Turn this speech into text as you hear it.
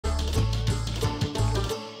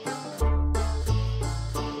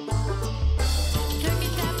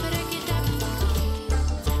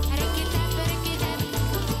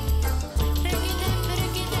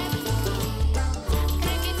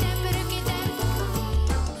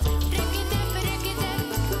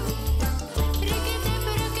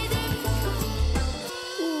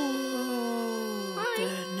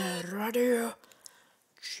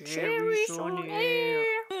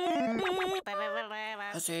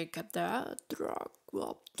'cause ik heb de drak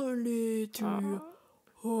op de liedje.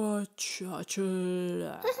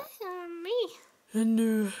 Me. En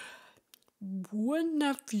nu,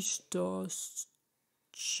 buena vista,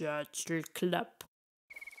 Club.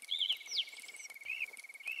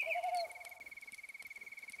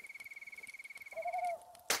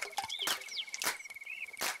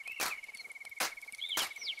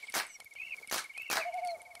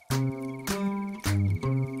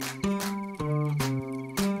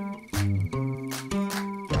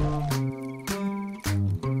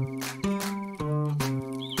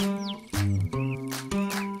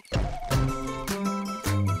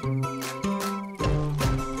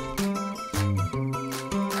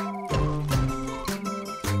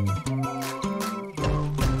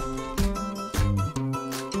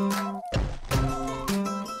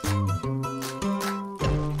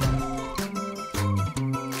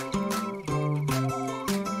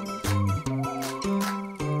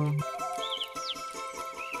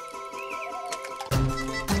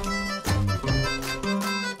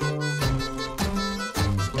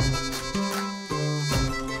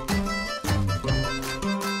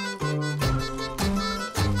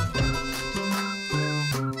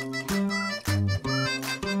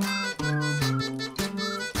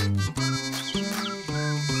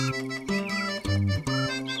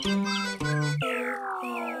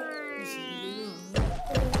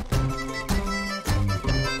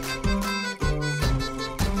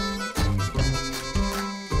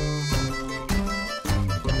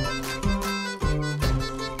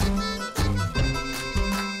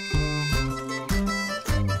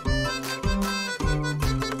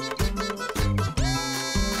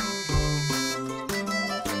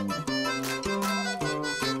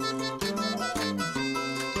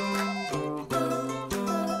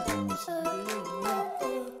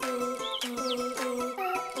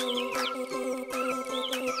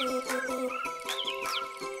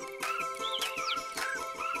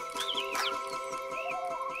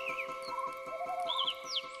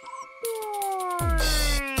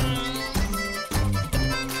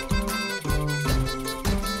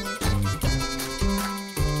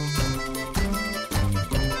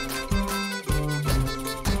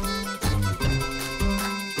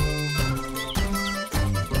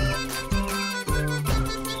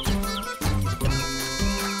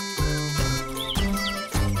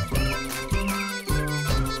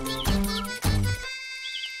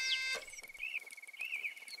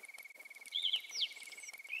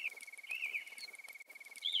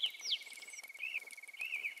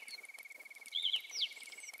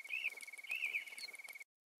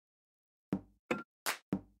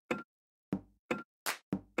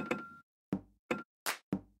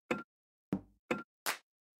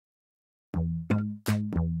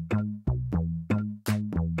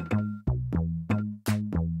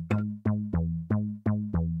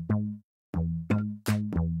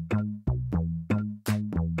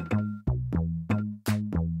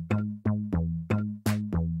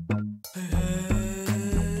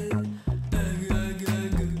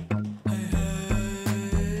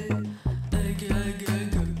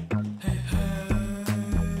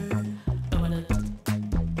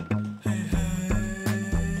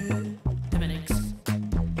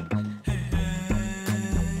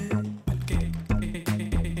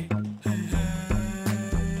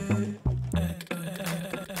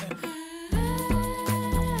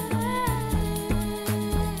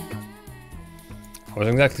 I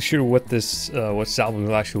wasn't exactly sure what this album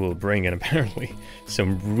actually will bring, and apparently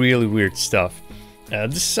some really weird stuff.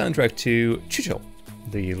 This is soundtrack to Chucho,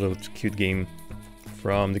 the little cute game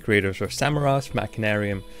from the creators of Samaras,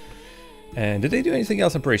 Machinarium, and did they do anything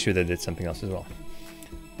else? I'm pretty sure they did something else as well.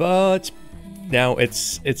 But now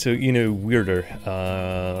it's a weirder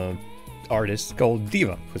artist called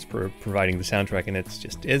Diva who's providing the soundtrack, and it's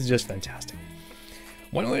just fantastic.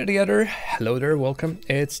 One way or the other, hello there, welcome.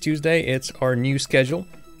 It's Tuesday, it's our new schedule.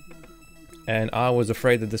 And I was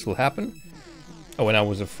afraid that this will happen. Oh, and I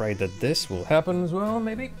was afraid that this will happen as well,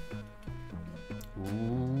 maybe?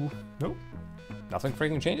 Ooh, nope. Nothing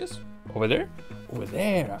freaking changes? Over there? Over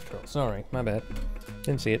there, after all. Sorry, my bad.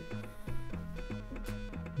 Didn't see it.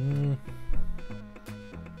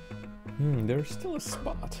 There's still a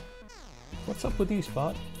spot. What's up with you,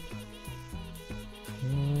 spot?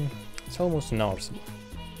 It's almost noticeable.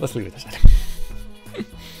 Let's leave it aside.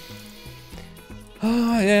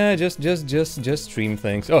 Oh yeah, just stream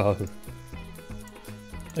things. Oh,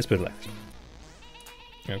 let's put it like this.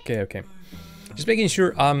 Okay. Just making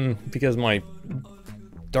sure, because my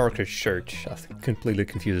darker shirt completely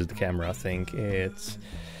confuses the camera. I think it's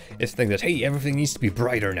the thing that, hey, everything needs to be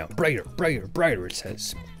brighter now. Brighter, it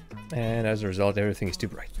says. and as a result, everything is too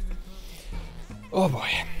bright. Oh boy.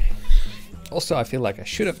 Also, I feel like I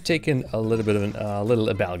should have taken a little bit of a little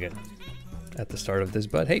Abalgin at the start of this,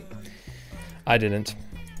 but hey, I didn't.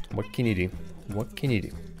 What can you do? What can you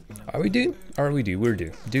do? Are we do? Are we do? We're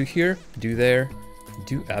do. Do here, do there,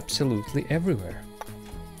 do absolutely everywhere.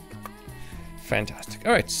 Fantastic.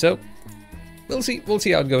 All right, so we'll see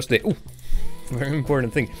how it goes today. Ooh, very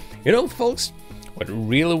important thing. You know, folks, what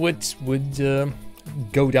really would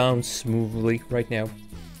go down smoothly right now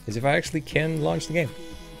is if I actually can launch the game.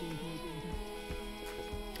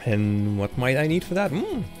 And what might I need for that?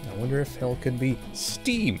 I wonder if hell could be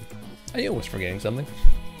Steam. I always forgetting something.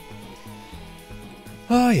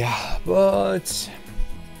 Oh yeah, but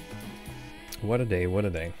what a day, what a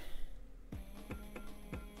day.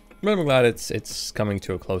 But I'm glad it's coming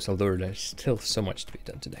to a close, although there's still so much to be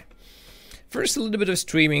done today. First, a little bit of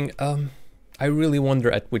streaming. I really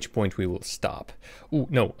wonder at which point we will stop. Ooh,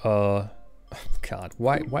 no, God,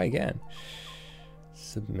 why again?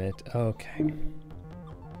 Submit, okay.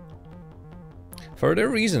 For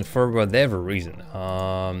whatever reason,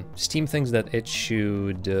 Steam thinks that it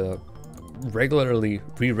should regularly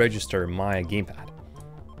re-register my gamepad.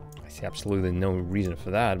 I see absolutely no reason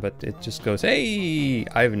for that, but it just goes, hey,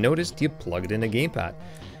 I've noticed you plugged in a gamepad.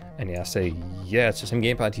 And yeah, I say, yeah, it's the same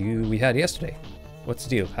gamepad we had yesterday. What's the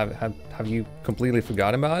deal? Have you completely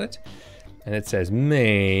forgotten about it? And it says,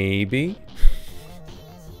 maybe.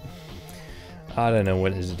 I don't know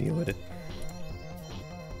what is the deal with it.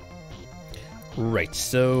 Right,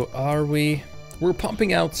 so we're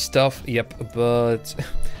pumping out stuff, yep, but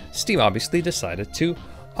Steam obviously decided to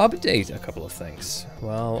update a couple of things.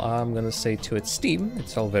 Well, I'm gonna say to it, Steam,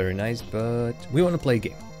 it's all very nice, but we want to play a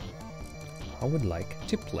game. I would like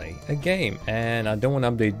to play a game, and I don't want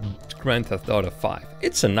to update Grand Theft Auto 5.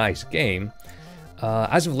 It's a nice game.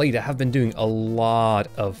 As of late, I have been doing a lot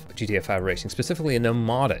of GTA 5 racing, specifically in a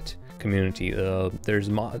modded community. There's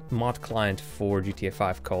a mod client for GTA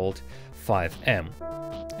 5 called 5M,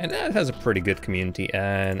 and that has a pretty good community,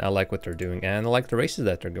 and I like what they're doing, and I like the races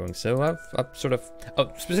that they're going. So I've sort of,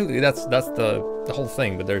 specifically that's the whole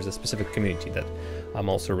thing, but there's a specific community that I'm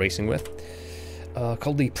also racing with,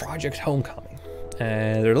 called the Project Homecoming,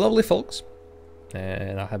 and they're lovely folks,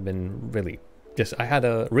 and I have been really just, I had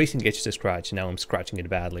a racing itch to scratch, now I'm scratching it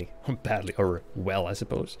badly, or well, I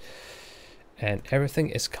suppose, and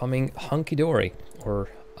everything is coming hunky-dory, or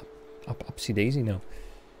upsy daisy, no.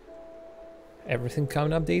 Everything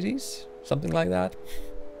coming up daisies? Something like that?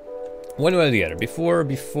 One way or the other. Before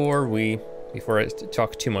I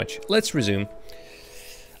talk too much, let's resume.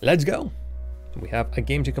 Let's go. We have a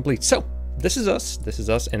game to complete. So, this is us. This is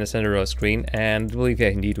us in the center of the screen, and I believe, yeah,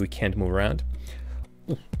 indeed, we can't move around.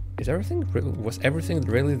 Ooh, was everything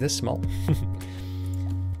really this small?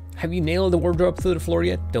 Have you nailed the wardrobe through the floor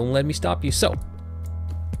yet? Don't let me stop you. So,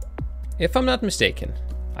 if I'm not mistaken,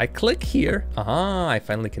 I click here. Aha, I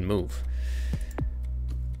finally can move.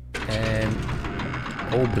 And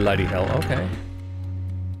oh bloody hell, okay.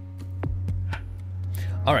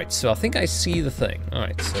 Alright, so I think I see the thing.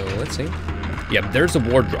 Alright, so let's see. Yep, there's a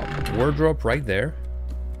wardrobe. Wardrobe right there.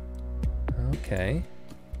 Okay.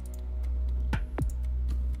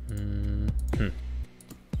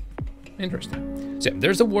 Interesting. So yeah,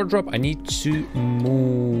 there's a wardrobe. I need to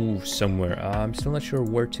move somewhere. I'm still not sure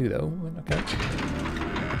where to though. Okay.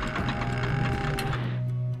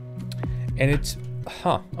 And it's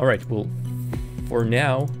alright, well, for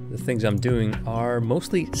now, the things I'm doing are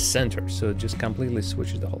mostly center, so it just completely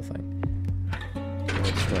switches the whole thing. So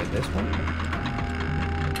let's try this one.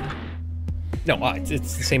 No, it's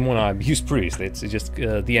the same one I've used previously, it's just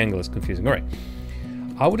the angle is confusing. Alright,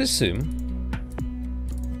 I would assume...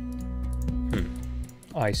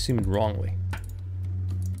 I assumed wrongly.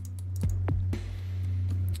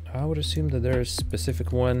 I would assume that there's a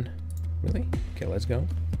specific one... Really? Okay, let's go.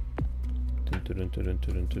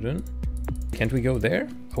 Can't we go there?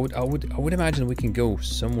 I would imagine we can go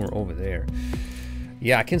somewhere over there.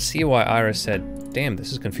 Yeah, I can see why Ira said, damn,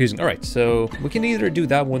 this is confusing. Alright, so we can either do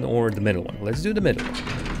that one or the middle one. Let's do the middle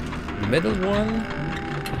one. The middle one...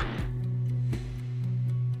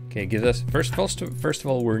 Okay, give us... First of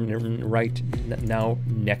all, we're right now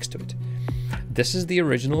next to it. This is the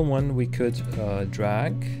original one we could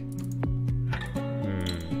drag.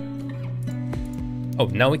 Oh,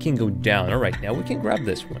 now we can go down. Alright, now we can grab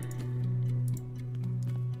this one.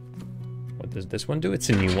 What does this one do? It's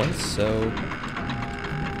a new one, so...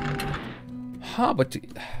 but...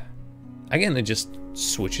 Again, it just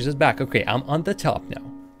switches it back. Okay, I'm on the top now.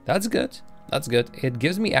 That's good. That's good. It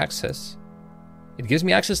gives me access. It gives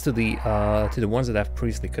me access to the ones that I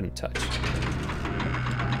previously couldn't touch.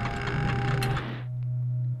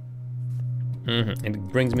 And it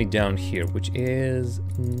brings me down here, which is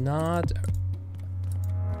not...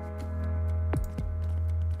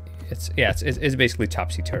 It's basically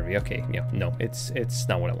topsy-turvy. Okay, yeah, no, it's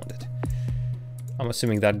not what I wanted. I'm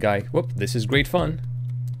assuming that guy... Whoop, this is great fun.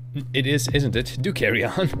 It is, isn't it? Do carry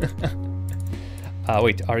on.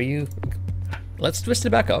 Wait, are you... Let's twist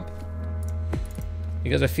it back up.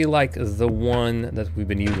 Because I feel like the one that we've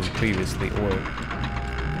been using previously, or...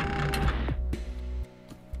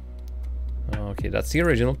 Okay, that's the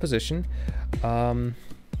original position. I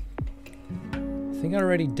think I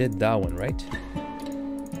already did that one, right?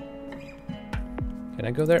 Can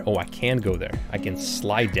I go there? Oh, I can go there. I can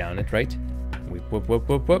slide down it, right? Whoop, whoop, whoop,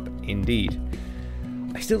 whoop, whoop. Indeed.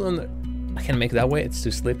 I still don't... I can't make that way. It's too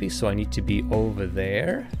slippy, so I need to be over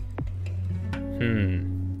there.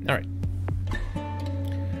 Alright.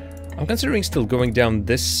 I'm considering still going down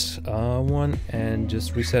this one and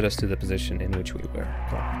just reset us to the position in which we were.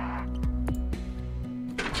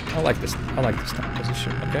 I like this top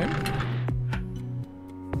position, okay?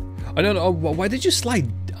 I don't know, why did you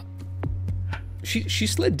slide? She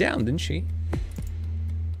slid down, didn't she?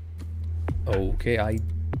 Okay,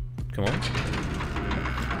 come on.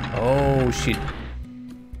 Oh shit.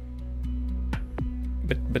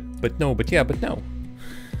 But no.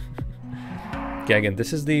 Okay, again,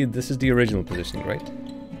 this is the original positioning, right?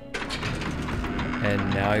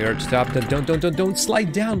 And now you're stopped. Don't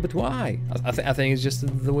slide down. But why? I think it's just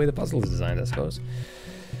the way the puzzle is designed, I suppose.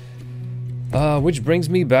 Which brings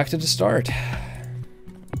me back to the start.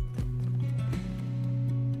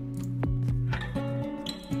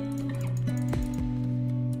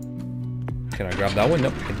 Can I grab that one?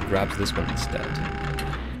 Nope, it grabs this one instead.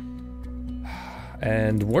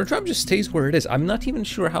 And wardrobe just stays where it is. I'm not even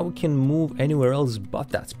sure how we can move anywhere else but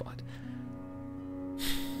that spot.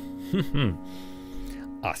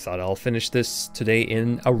 I thought I'll finish this today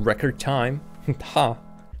in a record time.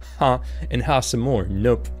 And some more.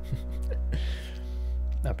 Nope.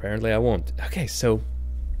 Apparently I won't. Okay, so...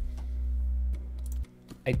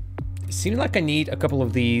 It seems like I need a couple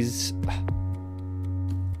of these...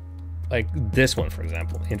 Like this one, for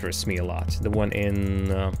example, interests me a lot. The one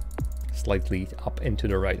in... slightly up into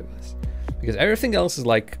the right of us, because everything else is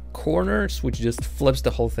like corners, which just flips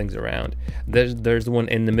the whole things around. There's the one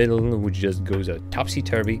in the middle, which just goes a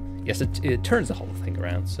topsy-turvy. Yes, it turns the whole thing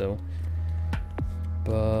around, so...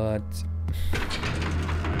 But...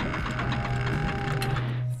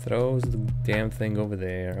 Throws the damn thing over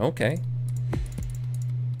there. Okay.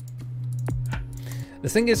 The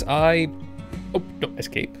thing is, Oh, no,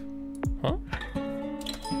 escape. Huh?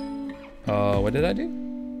 What did I do?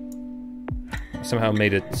 Somehow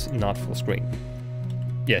made it not full screen.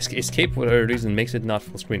 Yes, escape for whatever reason makes it not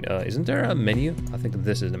full screen. Isn't there a menu? I think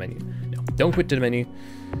this is the menu. No, don't quit to the menu.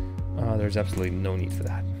 There's absolutely no need for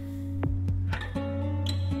that.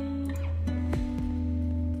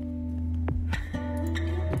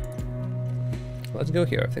 Let's go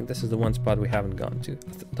here. I think this is the one spot we haven't gone to.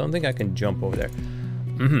 I don't think I can jump over there.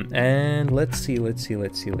 And let's see. Let's try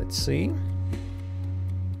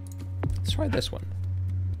this one.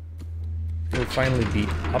 We'll finally be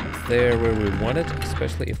up there where we want it,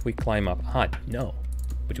 especially if we climb up. No.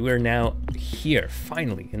 But we're now here,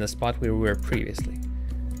 finally, in the spot where we were previously.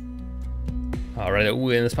 Alright,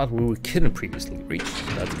 we're in the spot where we couldn't previously reach.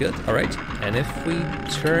 That's good. Alright, and if we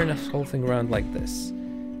turn this whole thing around like this.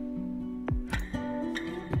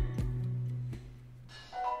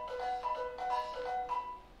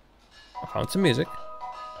 I found some music.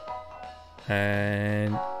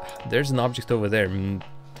 And there's an object over there.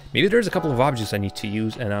 Maybe there's a couple of objects I need to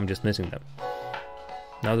use and I'm just missing them.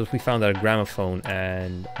 Now that we found that gramophone,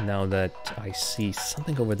 and now that I see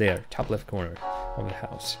something over there, top left corner of the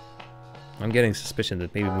house, I'm getting suspicion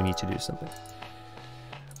that maybe we need to do something.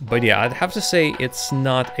 But yeah, I'd have to say it's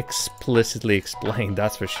not explicitly explained,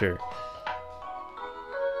 that's for sure.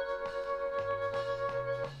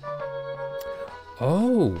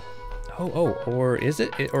 Or is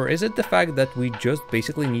it the fact that we just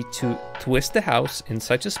basically need to twist the house in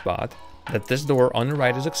such a spot that this door on the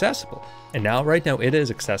right is accessible? And now, right now, it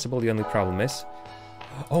is accessible. The only problem is,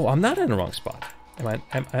 oh, I'm not in the wrong spot. Am I,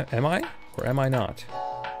 or am I not?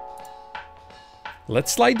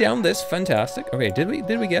 Let's slide down this. Fantastic. Okay, did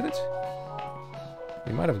we get it?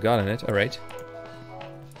 We might have gotten it. All right.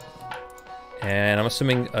 And I'm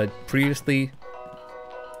assuming previously,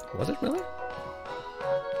 was it really?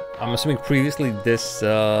 I'm assuming previously this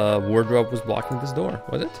wardrobe was blocking this door,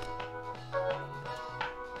 was it?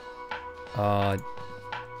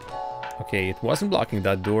 Okay, it wasn't blocking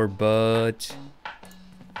that door, but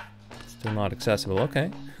still not accessible.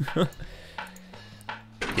 Okay.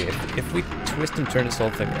 Okay, if we twist and turn this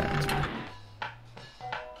whole thing around.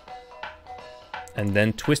 and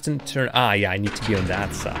then twist and turn. Ah, yeah, I need to be on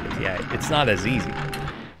that side. Yeah, it's not as easy.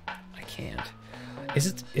 I can't. Is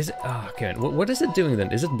it, ah, okay, what is it doing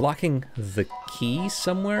then? Is it blocking the key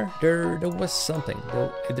somewhere? There was something.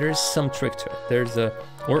 There is some trick to it. There's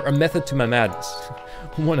or a method to my madness.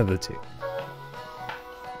 One of the two.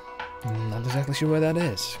 Not exactly sure where that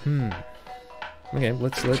is. Okay,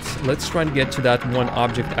 let's try and get to that one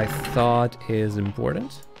object I thought is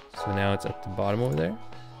important. So now it's at the bottom over there.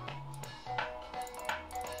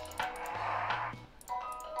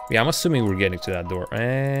 Yeah, I'm assuming we're getting to that door,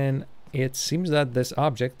 and it seems that this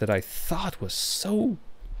object that I thought was so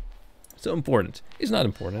important is not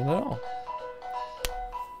important at all.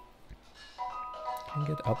 Can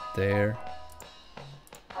get up there.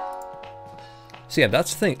 So yeah,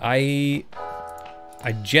 that's the thing. I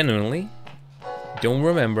genuinely don't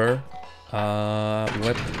remember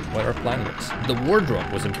what our plan was. The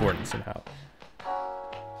wardrobe was important somehow.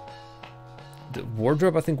 The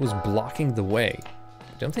wardrobe, I think, was blocking the way.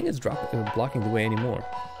 I don't think it's blocking the way anymore.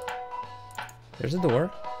 There's a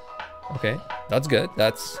door. Okay, that's good.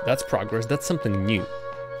 That's progress. That's something new.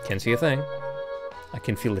 Can't see a thing. I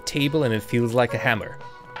can feel a table and it feels like a hammer.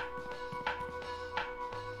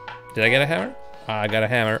 Did I get a hammer? I got a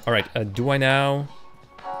hammer. All right,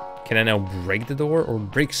 can I now break the door or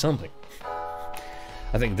break something?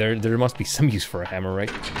 I think there must be some use for a hammer, right?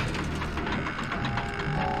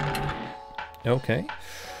 Okay.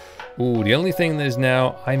 Ooh, the only thing is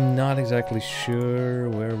now, I'm not exactly sure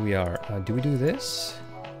where we are. Do we do this?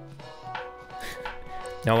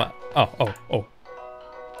 No, oh.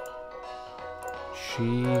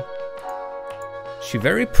 She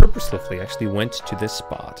very purposefully actually went to this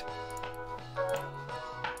spot.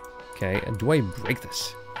 Okay, and do I break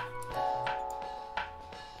this?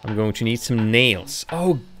 I'm going to need some nails.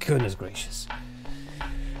 Oh, goodness gracious.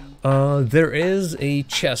 There is a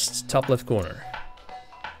chest, top left corner.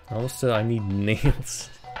 Also, I need nails.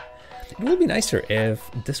 It would be nicer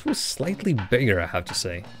if this was slightly bigger, I have to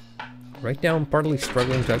say. Right now, I'm partly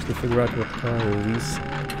struggling to actually figure out what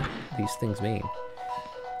these things mean.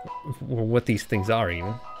 Or what these things are,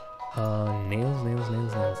 even. Nails.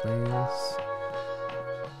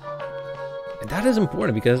 And that is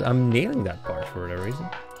important because I'm nailing that part for whatever reason.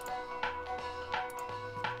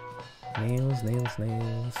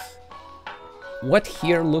 Nails. What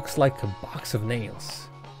here looks like a box of nails?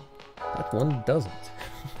 That one doesn't.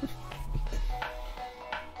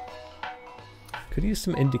 Could use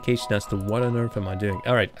some indication as to what on earth am I doing.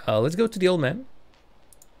 Alright, let's go to the old man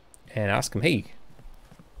and ask him, hey,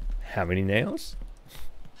 have any nails?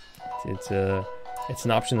 It's an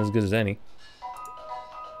option as good as any.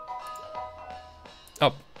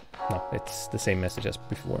 Oh, no, it's the same message as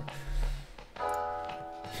before.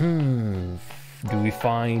 Do we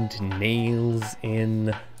find nails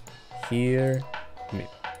in here?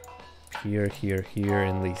 Here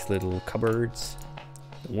in these little cupboards.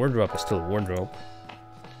 The wardrobe is still a wardrobe.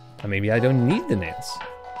 Or maybe I don't need the nails.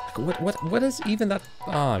 What is even that?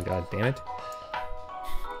 Ah, oh, god damn it.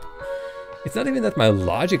 It's not even that my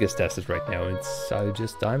logic is tested right now.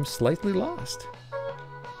 I'm slightly lost.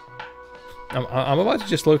 I'm about to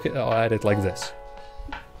just look at it like this.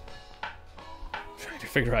 Trying to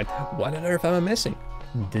figure out what on earth am I missing?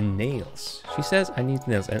 The nails. She says I need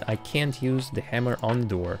nails and I can't use the hammer on the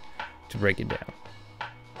door to break it down.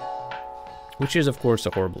 Which is of course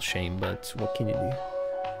a horrible shame, but what can you do?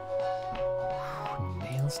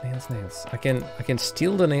 Nails. I can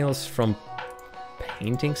steal the nails from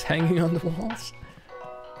paintings hanging on the walls?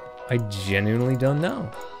 I genuinely don't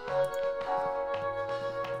know.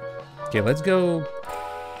 Okay, let's go.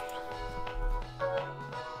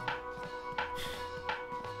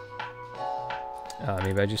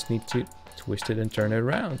 Maybe I just need to twist it and turn it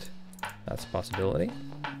around. That's a possibility.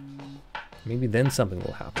 Maybe then something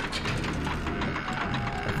will happen.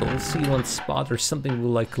 Like we'll see one spot or something will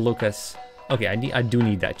like look as... Okay, I do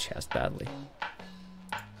need that chest badly.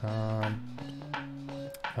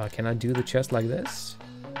 Can I do the chest like this?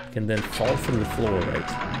 Can then fall through the floor, right?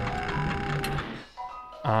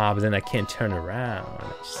 But then I can't turn around.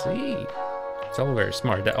 I see. It's all very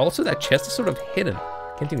smart. Also, that chest is sort of hidden.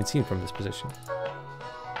 Can't even see it from this position.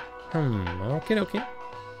 Okay.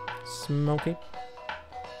 Smoky.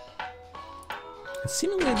 And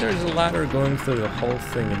seemingly there's a ladder going through the whole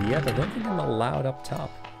thing, and yet I don't think I'm allowed up top.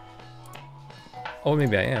 Oh,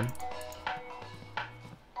 maybe I am.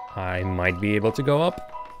 I might be able to go up.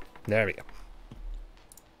 There we go.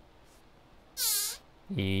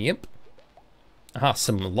 Yep. Aha,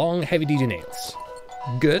 some long, heavy-duty nails.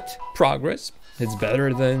 Good. Progress. It's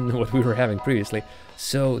better than what we were having previously.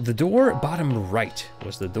 So the door bottom right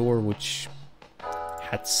was the door which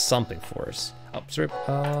had something for us. Strip.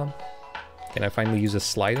 Can I finally use a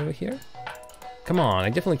slide over here? Come on, I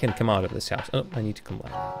definitely can come out of this house. Oh, I need to come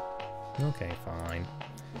out. Okay, fine.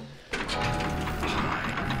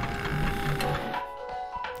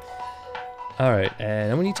 Alright,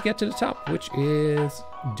 and then we need to get to the top, which is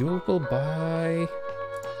doable by...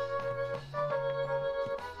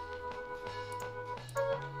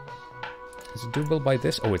 Is it doable by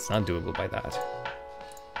this? Oh, it's not doable by that.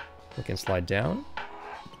 We can slide down.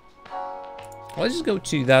 Let's just go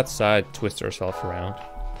to that side, twist ourselves around.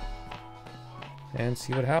 And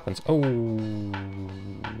see what happens. Oh,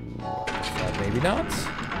 maybe not.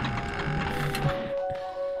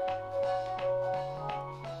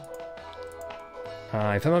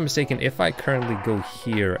 If I'm not mistaken, if I currently go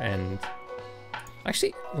here and...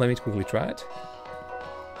 Actually, let me quickly try it.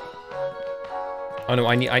 Oh no,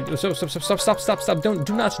 stop,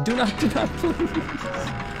 do not, please.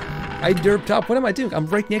 I derped up, what am I doing? I'm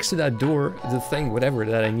right next to that door, the thing, whatever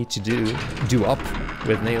that I need to do up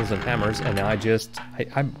with nails and hammers, and I just,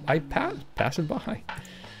 I pass it by.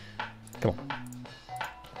 Come on.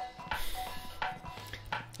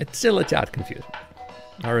 It's still a tad confusing.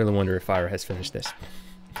 I really wonder if Fire has finished this.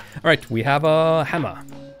 Alright, we have a hammer.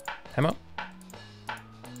 Hammer?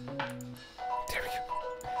 There we go.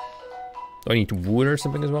 Do I need to wood or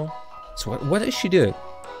something as well? So what does she do?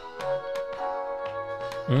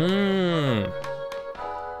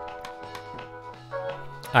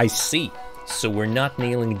 I see. So we're not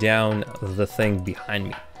nailing down the thing behind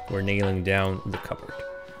me. We're nailing down the cupboard.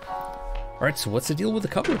 Alright, so what's the deal with the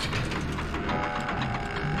cupboard?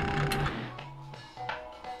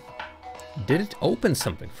 Did it open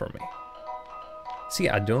something for me? See,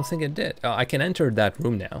 I don't think it did. I can enter that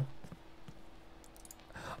room now.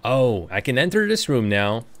 Oh, I can enter this room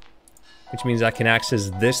now. Which means I can access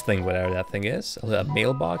this thing, whatever that thing is. A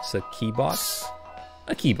mailbox, a key box.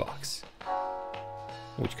 A key box.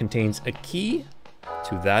 Which contains a key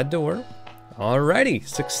to that door. Alrighty,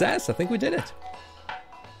 success, I think we did it.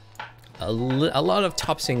 A lot of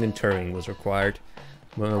topsing and turning was required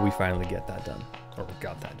when we finally get that done. Or we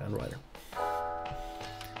got that done, rather.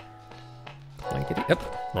 Blankety, yep,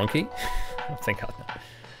 wrong key. Oh, thank God.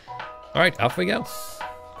 Alright, off we go.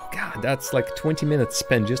 Oh God, that's like 20 minutes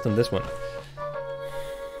spent just on this one.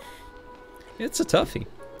 It's a toughie.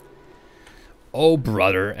 Oh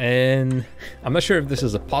brother, and I'm not sure if this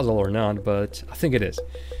is a puzzle or not, but I think it is.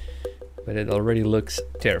 But it already looks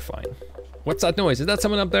terrifying. What's that noise? Is that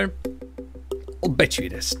someone up there? I'll bet you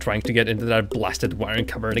it is, trying to get into that blasted wiring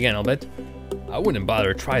cupboard again, I'll bet. I wouldn't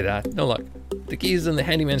bother to try that, no luck. The key is in the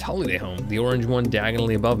handyman's holiday home, the orange one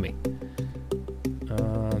diagonally above me.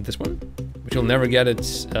 This one? But you'll never get it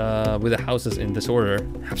with the houses in disorder.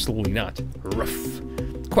 Absolutely not. Rough.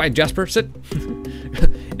 Quiet, Jasper, sit.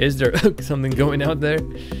 Is there something going out there?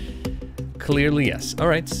 Clearly, yes.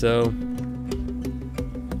 Alright, so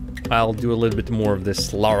I'll do a little bit more of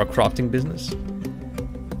this Lara Crofting business.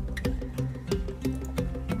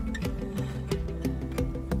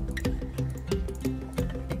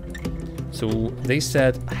 So they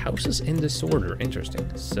said houses in disorder. Interesting.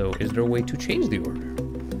 So is there a way to change the order?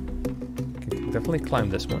 Can definitely climb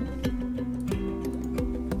this one.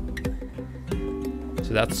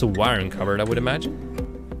 So that's the wiring cupboard, I would imagine.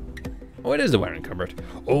 Oh, it is the wiring cupboard.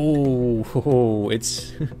 Oh,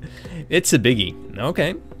 it's it's a biggie.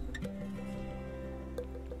 Okay.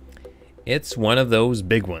 It's one of those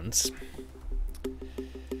big ones.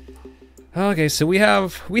 Okay, so we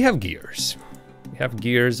have gears. We have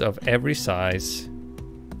gears of every size.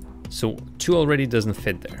 So 2 already doesn't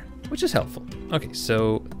fit there, which is helpful. Okay,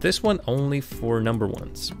 so this one only for number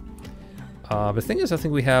 1s. The thing is, I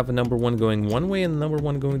think we have a number 1 going one way and number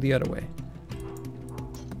 1 going the other way.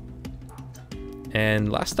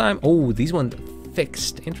 And last time, oh, these ones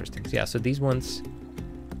fixed. Interesting. Yeah, so these ones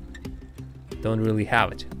don't really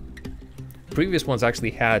have it. Previous ones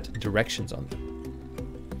actually had directions on them.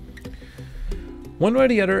 One way or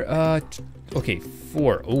the other. Okay,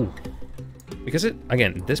 4. Oh, because it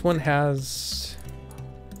again. This one has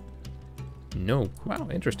no. Wow,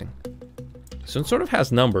 interesting. So it sort of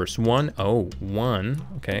has numbers. 1, 1.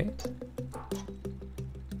 Okay.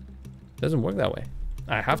 Doesn't work that way.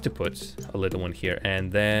 I have to put a little one here,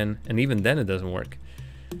 and even then it doesn't work.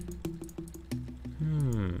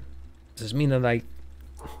 Does this mean that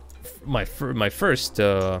my first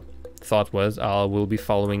thought was I will be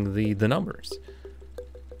following the numbers.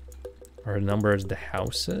 Are numbers the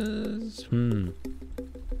houses?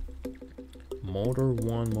 Motor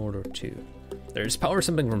 1, motor 2. There's power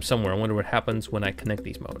something from somewhere. I wonder what happens when I connect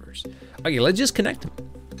these motors. Okay, let's just connect them.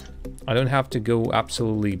 I don't have to go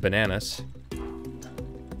absolutely bananas.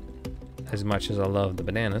 As much as I love the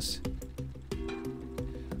bananas.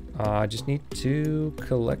 I just need to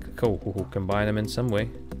combine them in some way.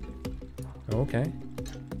 Okay.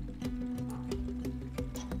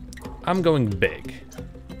 I'm going big.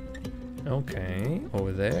 Okay,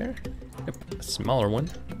 over there. Yep, a smaller one.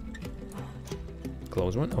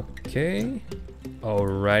 Close one, okay.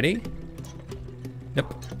 Alrighty.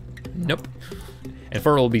 Nope. Nope. And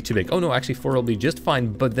 4 will be too big. Oh no, actually 4 will be just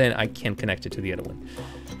fine, but then I can't connect it to the other one.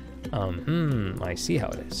 I see how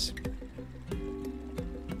it is.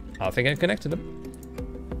 I think I connected them.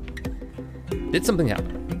 Did something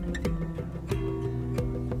happen?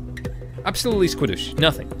 Absolutely squidoosh,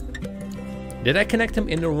 nothing. Did I connect him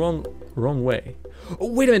in the wrong way?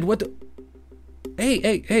 Oh, wait a minute, what the?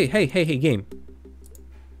 Hey, game.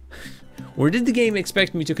 Or did the game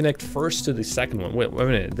expect me to connect first to the second one? Wait a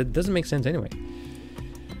minute, that doesn't make sense anyway.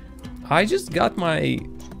 I just got my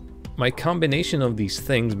combination of these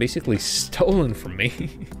things basically stolen from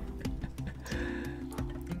me.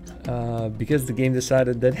 Because the game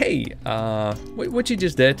decided that, hey, what you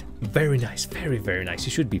just did, very nice, very, very nice.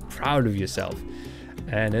 You should be proud of yourself.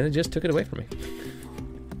 And then it just took it away from me.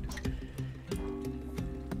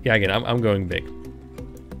 Yeah, again, I'm going big.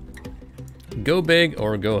 Go big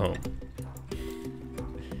or go home.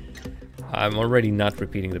 I'm already not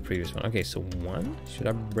repeating the previous one. Okay, so 1. Should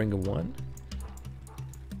I bring a 1?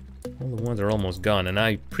 All the ones are almost gone, and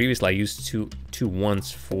I previously used two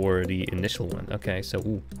 1s for the initial one. Okay, so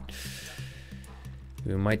ooh.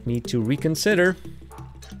 We might need to reconsider.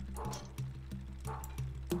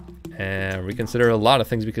 Reconsider a lot of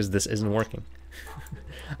things because this isn't working.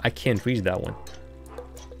 I can't reach that one.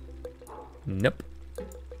 Nope.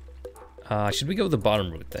 Should we go with the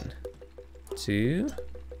bottom route then? 2.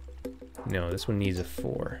 No, this one needs a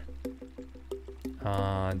 4.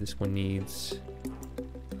 This one needs...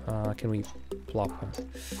 can we plop one?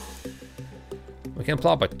 We can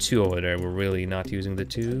plop a 2 over there. We're really not using the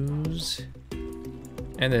 2s.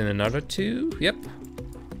 And then another 2. Yep.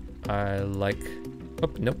 I like... Oh,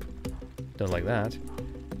 nope. Don't like that.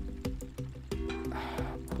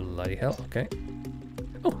 Bloody hell. Okay.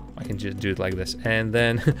 Oh, I can just do it like this. And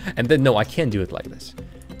then... and then, no, I can't do it like this.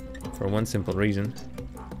 For one simple reason.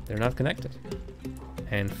 They're not connected.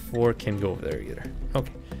 And 4 can't go over there either.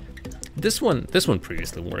 Okay. This one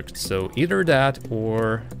previously worked, so either that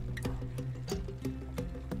or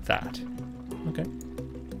that. Okay.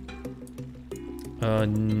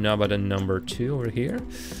 Now about a number 2 over here.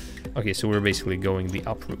 Okay, so we're basically going the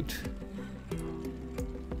up route.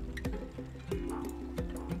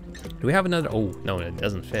 Do we have another? Oh no, it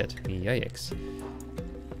doesn't fit. Yikes.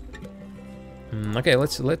 Okay,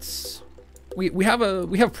 let's. We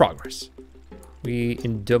have progress. We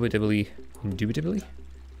undoubtedly.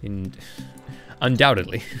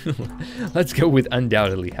 Undoubtedly. Let's go with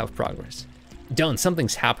undoubtedly have progress. Done.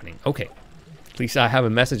 Something's happening. Okay. At least I have a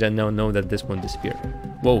message. I know that this one disappeared.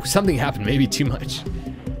 Whoa, something happened. Maybe too much.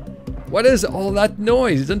 What is all that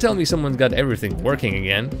noise? Don't tell me someone's got everything working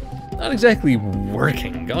again. Not exactly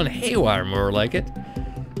working. Gone haywire, more like it.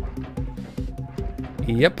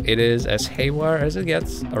 Yep, it is as haywire as it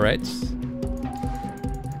gets. All right.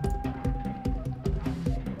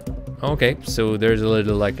 Okay, so there's a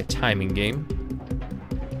little like a timing game.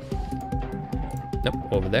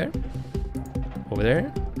 Nope, over there. Over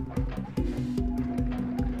there.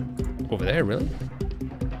 Over there, really?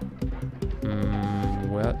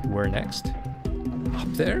 Well, where next?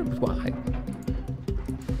 Up there? Why?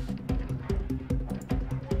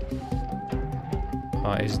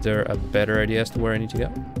 Is there a better idea as to where I need to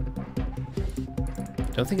go? I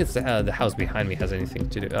don't think it's the house behind me has anything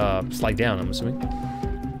to do. Slide down, I'm assuming.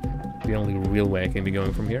 The only real way I can be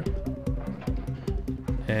going from here.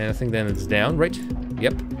 And I think then it's down, right?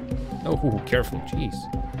 Yep. Oh, careful, jeez.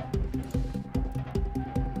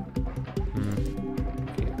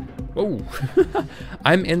 Okay. Oh,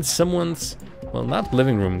 I'm in someone's, well, not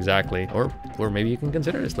living room exactly, or maybe you can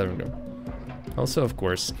consider this living room. Also, of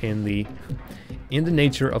course, in the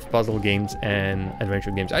nature of puzzle games and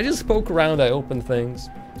adventure games, I just poke around, I open things,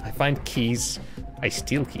 I find keys, I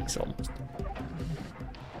steal keys almost.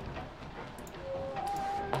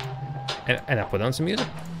 And I put on some music.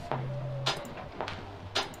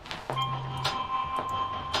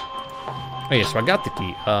 Oh yeah, so I got the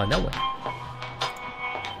key. Now what?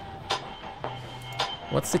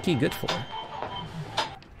 What's the key good for?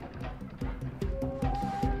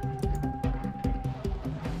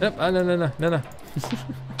 Nope, no.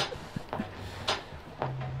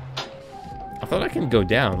 I thought I can go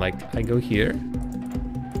down, like I go here.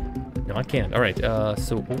 No, I can't. All right,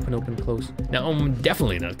 so open, close. Now I'm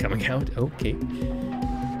definitely not coming out. Okay.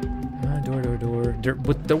 Door.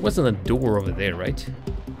 But there wasn't a door over there, right?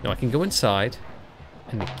 No, I can go inside.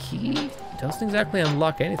 And the key doesn't exactly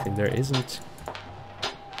unlock anything. There isn't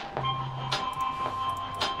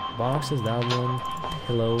boxes, that one,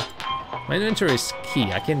 pillow. My inventory is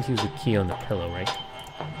key. I can't use the key on the pillow, right?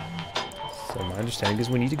 So my understanding is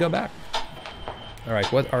we need to go back. All right,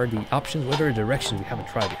 what are the options? What are the directions we haven't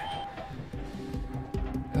tried yet?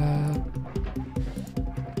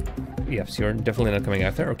 Yeah, so you're definitely not coming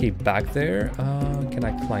out there. Okay, back there. Can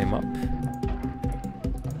I climb up?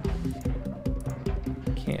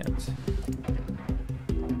 Can't.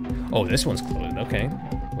 Oh, this one's closed. Okay,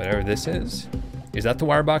 whatever this is. Is that the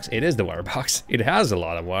wire box? It is the wire box. It has a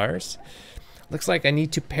lot of wires. Looks like I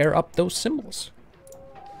need to pair up those symbols.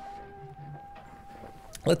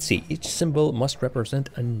 Let's see. Each symbol must represent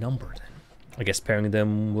a number then. I guess pairing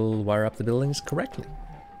them will wire up the buildings correctly.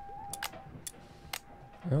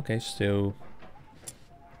 Okay, so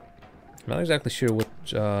I'm not exactly sure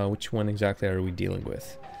which one exactly are we dealing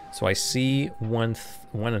with. So I see 1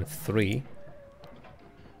 and 3.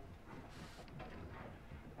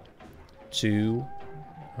 2,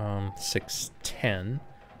 6, 10.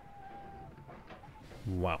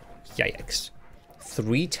 Wow, yikes.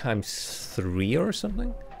 3 times 3 or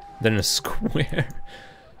something? Then a square.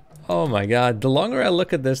 Oh my god, the longer I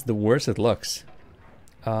look at this, the worse it looks.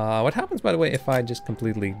 What happens, by the way, if I just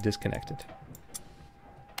completely disconnect it?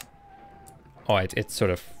 Oh, it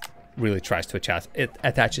sort of really tries to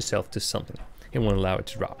attach itself to something. It won't allow it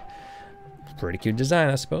to drop. Pretty cute design,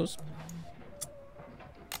 I suppose.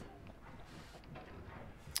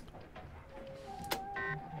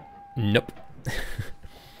 Nope.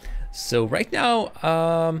 So right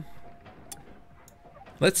now,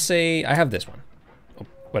 let's say I have this one. Oh,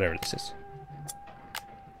 whatever this is.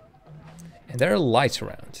 And there are lights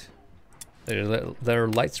around. There are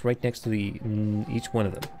lights right next to each one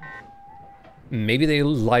of them. Maybe they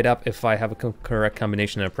light up if I have a correct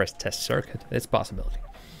combination and I press test circuit. It's a possibility.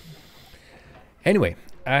 Anyway,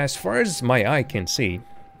 as far as my eye can see,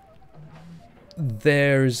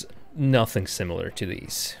 there's nothing similar to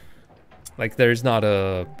these. Like, there's not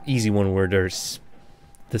a easy one where there's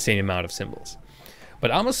the same amount of symbols.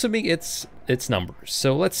 But I'm assuming it's numbers.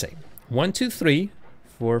 So let's say 1, 2, 3,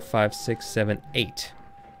 4, 5, 6, 7, 8.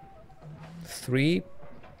 3.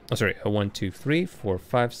 Oh, sorry. 1, 2, 3, 4,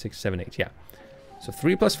 5, 6, 7, 8. Yeah. So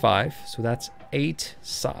 3 plus 5. So that's 8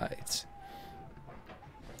 sides.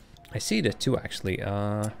 I see the 2 actually.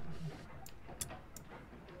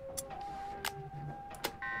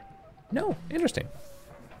 No, interesting.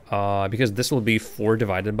 Because this will be 4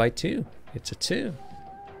 divided by 2. It's a 2.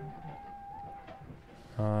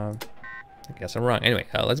 I guess I'm wrong. Anyway,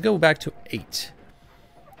 let's go back to 8.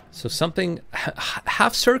 So something,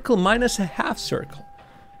 half circle minus a half circle.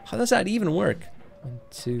 How does that even work? 1,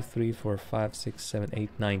 2, 3, 4, 5, 6, 7, 8,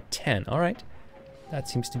 9, 10. All right. That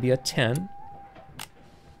seems to be a 10.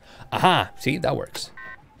 Aha, see, that works.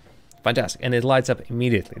 Fantastic. And it lights up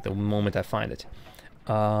immediately the moment I find it.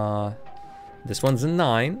 This one's a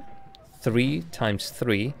 9. 3 times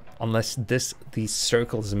 3, unless these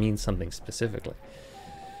circles mean something specifically.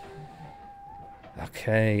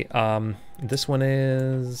 Okay, this one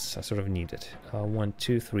is, I sort of need it. 1,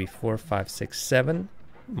 2, 3, 4, 5, 6, 7.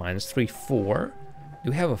 Minus 3, 4. Do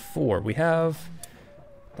we have a 4? We have,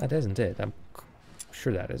 that isn't it. I'm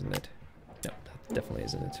sure that isn't it. No, that definitely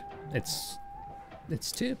isn't it. It's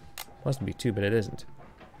 2. Must be 2, but it isn't.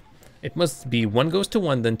 It must be 1 goes to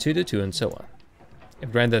 1, then 2 to 2, and so on.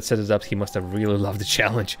 If Granddad set it up, he must have really loved the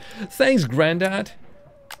challenge. Thanks, Granddad.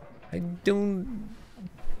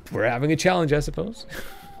 We're having a challenge, I suppose.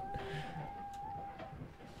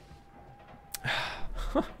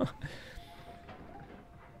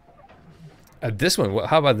 This one,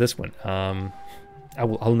 how about this one?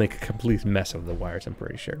 I'll make a complete mess of the wires, I'm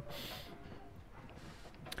pretty sure.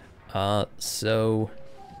 So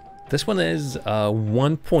this one is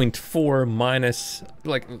 1.4 minus,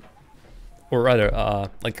 like, or rather,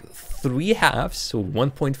 like 3 halves, so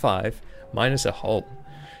 1.5 minus a whole.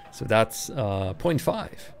 So that's 0.5.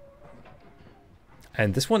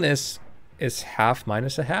 And this one is half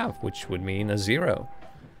minus a half, which would mean a 0.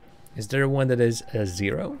 Is there one that is a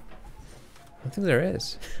 0? I don't think there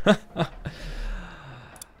is.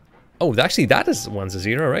 Oh, actually, one's a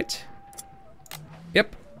 0, right?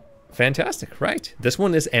 Yep. Fantastic, right. This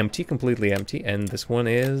one is empty, completely empty, and this one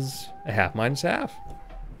is a half minus a half.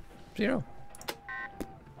 0.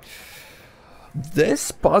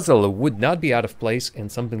 This puzzle would not be out of place in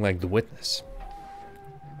something like The Witness.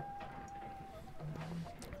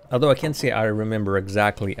 Although I can't say I remember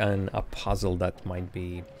exactly a puzzle that might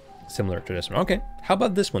be similar to this one. Okay, how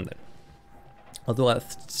about this one then? Although I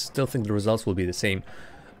still think the results will be the same.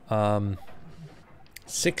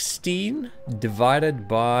 16 divided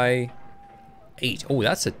by 8. Oh,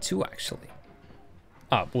 that's a 2 actually.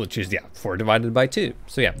 Which is, yeah, 4 divided by 2.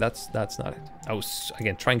 So yeah, that's not it. I was,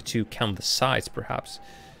 again, trying to count the sides, perhaps.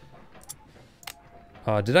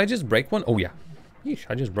 Did I just break one? Oh, yeah. Yeesh,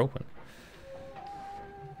 I just broke one.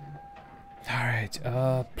 Alright,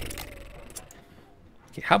 okay,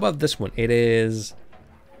 how about this one? It is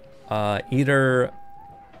either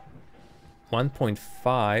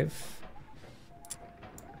 1.5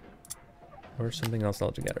 or something else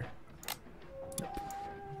altogether.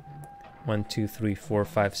 1, 2, 3, 4,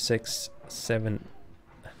 5, 6, 7.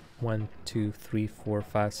 1, 2, 3, 4,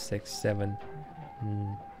 5, 6, 7,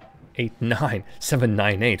 8, 9. 7,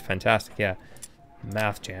 9, 8. Fantastic, yeah.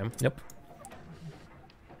 Math jam. Nope.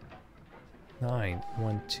 9.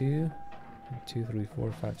 1, 2. 1, 2, 3,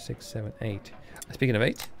 4, 5, 6, 7, 8. Speaking of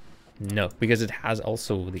 8, no, because it has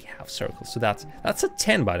also the half circle. So that's a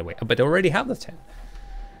 10, by the way. But I already have the 10.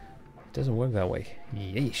 It doesn't work that way.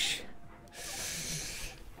 Yeesh.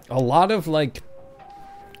 A lot of like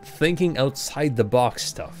thinking outside the box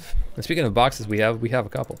stuff. And speaking of boxes, we have a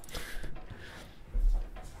couple.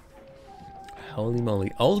 Holy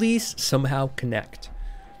moly! All these somehow connect.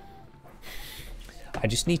 I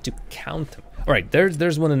just need to count them. All right,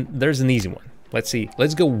 there's one. There's an easy one. Let's see.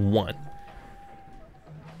 Let's go 1.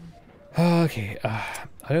 Okay. I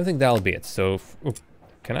don't think that'll be it. So,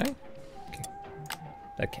 can I? Okay.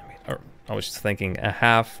 That can't be it. Or, I was just thinking a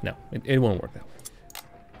half. No, it won't work that way.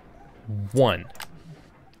 1.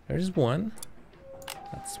 There's 1.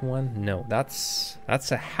 That's 1. No, that's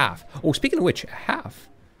a half. Oh, speaking of which, a half.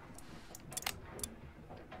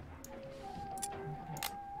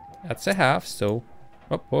 That's a half. So,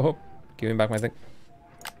 oh, give me back my thing.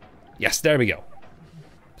 Yes, there we go.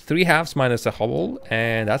 3 halves minus a whole,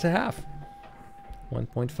 and that's a half.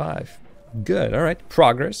 1.5. Good. All right,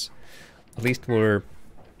 progress. At least we're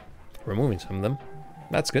removing some of them.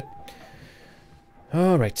 That's good.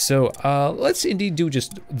 All right, so let's indeed do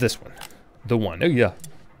just this one. The 1. Oh, yeah.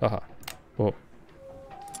 Oh.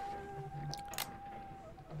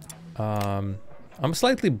 I'm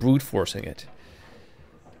slightly brute forcing it.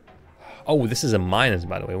 Oh, this is a minus,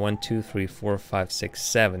 by the way. 1, 2, 3, 4, 5, 6,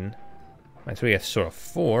 7. My 3 is sort of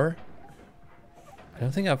 4. I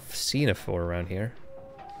don't think I've seen a 4 around here.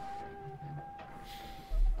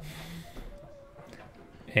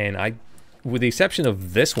 And with the exception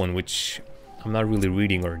of this one, which I'm not really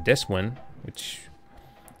reading, or this one, which...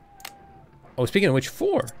 Oh, speaking of which,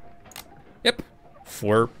 4. Yep.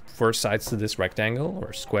 4 sides to this rectangle,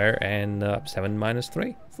 or square, and 7 minus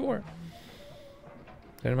 3. 4.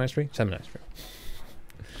 7 minus 3? 7 minus 3.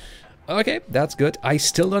 Okay, that's good. I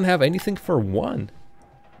still don't have anything for 1.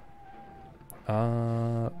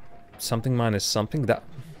 Something minus something. That,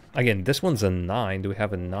 again, this one's a 9. Do we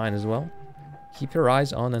have a 9 as well? Keep your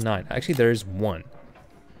eyes on a 9. Actually, there's 1.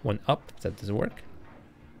 1 up. That doesn't work.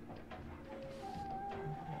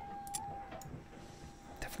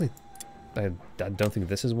 Definitely. I don't think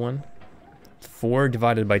this is 1. 4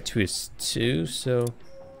 divided by 2 is 2, so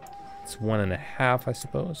it's 1.5, I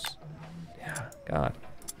suppose. Yeah, God.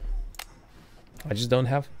 I just don't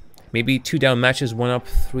have. Maybe 2 down matches 1 up,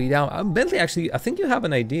 3 down. Bentley, actually, I think you have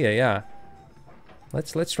an idea. Yeah.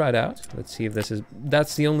 Let's try it out. Let's see if this is.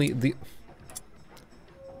 That's the only.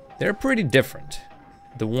 They're pretty different.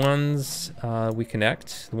 The ones we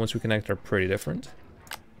connect are pretty different.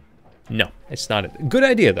 No, it's not it. Good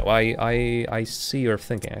idea though. I see your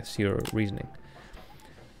thinking. I see your reasoning.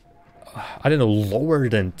 I don't know, lower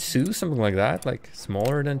than 2, something like that. Like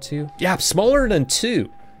smaller than 2. Yeah, smaller than 2.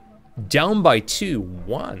 Down by 2,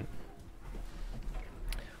 1.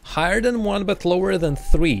 Higher than 1, but lower than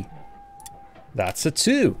 3. That's a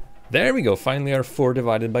 2. There we go. Finally, our 4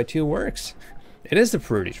 divided by 2 works. It is a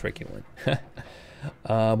pretty tricky one.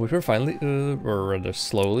 But we're finally, or rather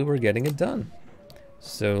slowly, we're getting it done.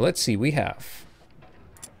 So let's see, we have...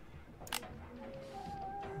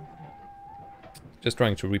 Just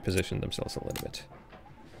trying to reposition themselves a little bit.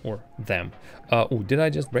 Or them. Oh, did I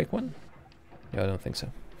just break one? No, I don't think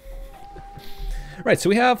so. Right, so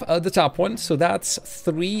we have the top one. So that's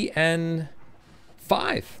 3 and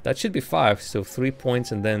 5. That should be 5. So 3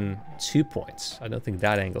 points and then 2 points. I don't think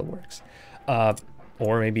that angle works.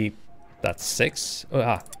 Or maybe that's 6.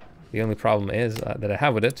 The only problem is that I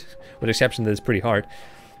have with it, with the exception that it's pretty hard,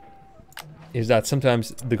 is that sometimes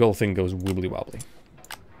the goal thing goes wibbly wobbly.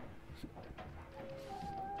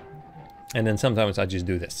 And then sometimes I just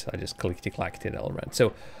do this. I just clickety-clackety it all around.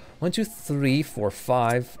 So 1, 2, 3, 4,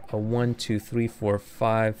 5. 1, 2, 3, 4,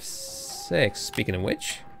 5, 6. Speaking of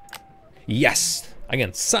which, yes.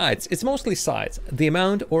 Again, sides. It's mostly sides. The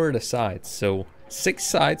amount or the sides. So 6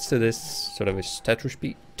 sides to this sort of a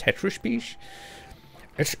Tetris.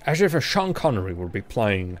 It's as if a Sean Connery would be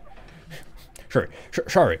playing.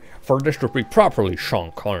 Sorry, for this to be properly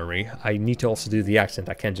Sean Connery, I need to also do the accent.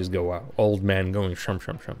 I can't just go old man going shum.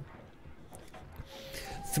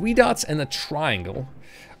 3 dots and a triangle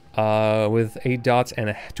with 8 dots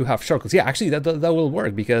and 2 half circles. Yeah, actually that will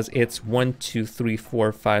work because it's 1, 2, 3,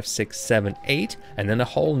 4, 5, 6, 7, 8, and then a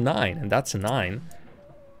whole 9, and that's a 9.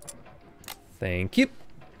 Thank you.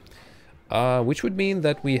 Which would mean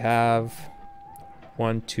that we have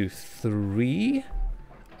 1, 2, 3.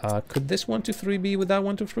 Could this 1, 2, 3 be without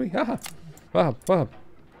 1, 2, 3? Haha. Wow.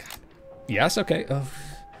 Yes, okay.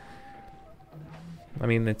 I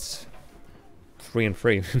mean, it's 3 and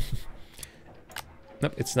 3.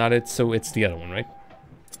 Nope, it's not it, so it's the other one, right?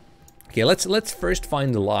 Okay, let's first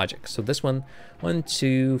find the logic. So this one, 1,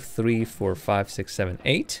 2, 3, 4, 5, 6, 7,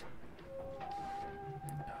 8.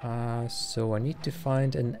 So I need to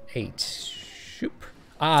find an 8. Shoop.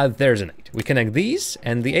 There's an 8. We connect these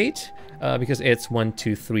and the 8 because it's 1,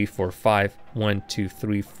 2, 3, 4, 5. 1, 2,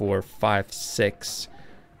 3, 4, 5, 6.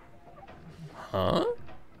 Huh?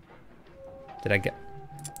 Did I get...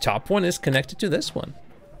 Top one is connected to this one.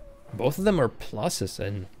 Both of them are pluses,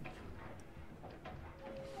 and...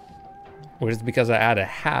 Or is it because I add a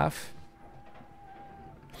half?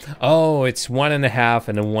 Oh, it's 1.5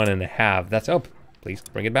 and a 1.5. That's... Oh, please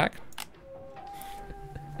bring it back.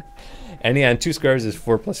 And yeah, and 2 squares is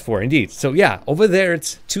 4 plus 4. Indeed. So yeah, over there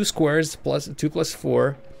it's 2 squares plus 2 plus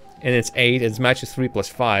 4. And it's 8. It matches 3 plus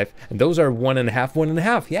 5. And those are 1.5,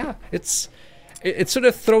 1.5. Yeah, it sort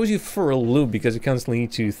of throws you for a loop because you constantly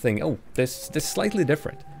need to think, oh, this is slightly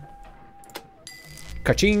different.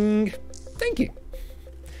 Ka-ching! Thank you.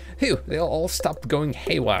 Phew, they all stopped going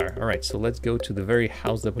haywire. All right, so let's go to the very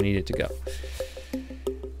house that we needed to go.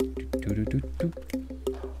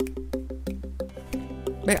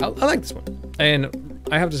 Man, I like this one, and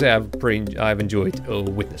I have to say I've enjoyed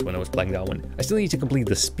Witness when I was playing that one. I still need to complete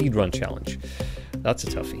the speedrun challenge. That's a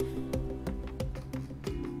toughie.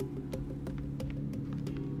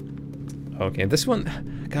 Okay, this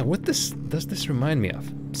one, God, what does this remind me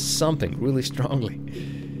of? Something really strongly.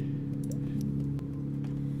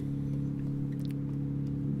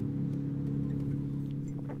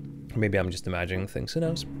 Maybe I'm just imagining things, who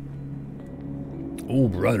knows? Oh,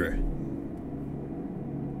 brother.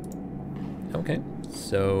 Okay,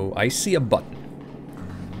 so I see a button.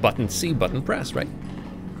 Button C, button press, right?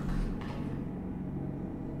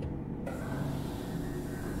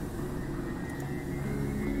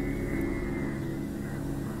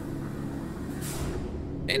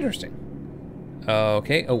 Interesting.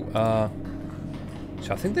 Okay, so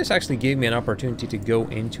I think this actually gave me an opportunity to go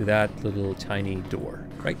into that little tiny door,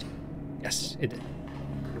 right? Yes, it did.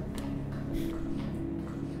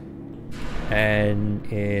 And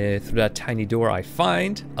through that tiny door I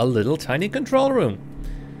find a little tiny control room.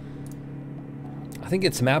 I think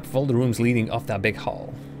it's a map of all the rooms leading off that big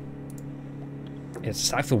hall. It's a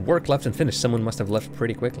stack of work left unfinished. Someone must have left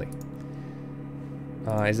pretty quickly.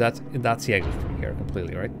 That's the exit from here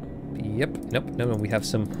completely, right? Yep. Nope. No, we have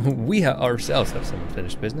some... we ourselves have some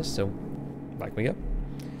unfinished business, so back we go.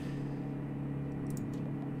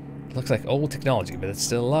 Looks like old technology, but it's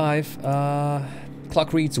still alive.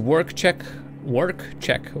 Clock reads work check.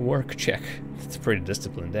 It's a pretty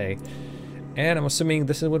disciplined day. And I'm assuming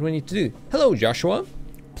this is what we need to do. Hello, Joshua.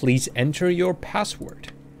 Please enter your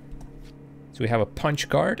password. So we have a punch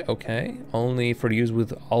card, okay. Only for use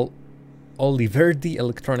with Oliverdi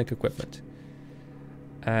electronic equipment.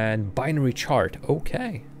 And binary chart,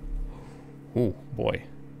 okay. Oh boy.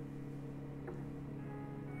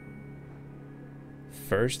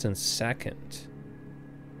 First and second.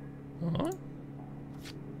 Uh-huh.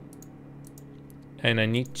 And I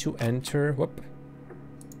need to enter, whoop.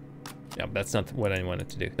 Yeah, that's not what I wanted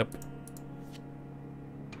to do, nope.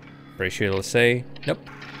 Pretty sure it'll say, nope.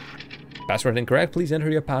 Password incorrect, please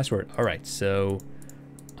enter your password. All right, so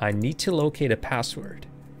I need to locate a password.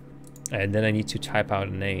 And then I need to type out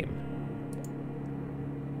a name.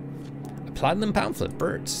 A platinum pamphlet,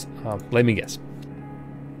 birds. Let me guess.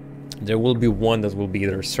 There will be one that will be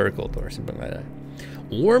either circled or something like that.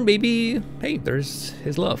 Or maybe, hey, there's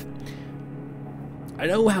his love. I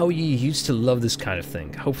know how you used to love this kind of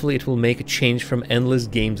thing. Hopefully it will make a change from endless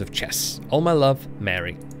games of chess. All my love,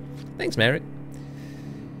 Mary. Thanks, Mary.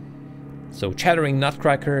 So, chattering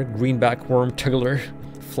nutcracker, greenback worm tuggler,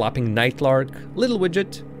 flapping nightlark, little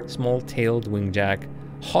widget, small-tailed wingjack,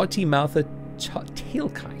 haughty-mouthed tail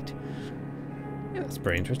kite. Yeah, that's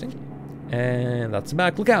pretty interesting. And that's the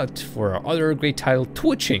back. Look out for our other great title,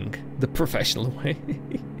 Twitching the Professional Way.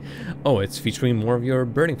 Oh, it's featuring more of your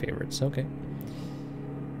burning favorites. Okay.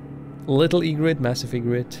 Little egret, massive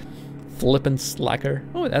egret, flippin' slacker.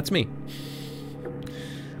 Oh, that's me.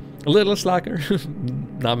 Little slacker.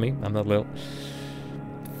 Not me, I'm not little.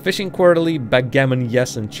 Fishing quarterly, backgammon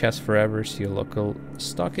yes, and chess forever. See your local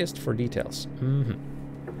stockist for details.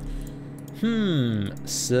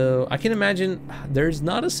 So I can imagine there's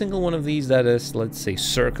not a single one of these that is, let's say,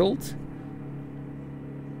 circled.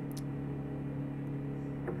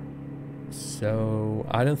 So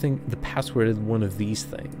I don't think the password is one of these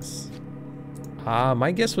things.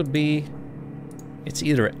 My guess would be it's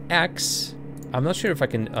either X. I'm not sure if I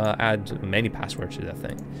can add many passwords to that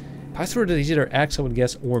thing. Password is either X, I would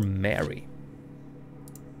guess, or Mary.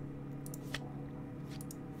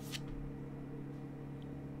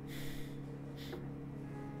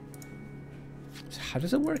 So how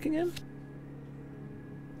does it work again?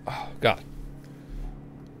 Oh, God.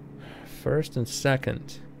 First and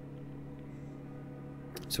second.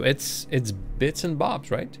 So it's bits and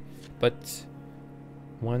bobs, right? But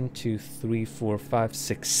 1, 2, 3, 4, 5,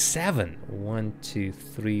 6, 7. 1, 2,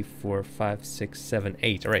 3, 4, 5, 6, 7,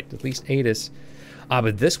 8. All right, at least 8 is...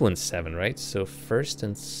 but this one's 7, right? So first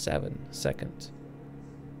and second.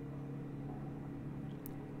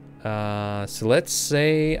 So let's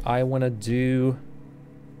say I want to do...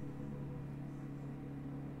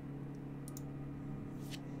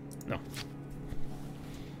 No.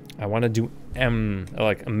 I want to do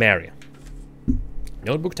like Mary.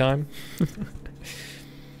 Notebook time.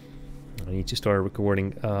 I need to start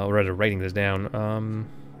recording, or rather writing this down.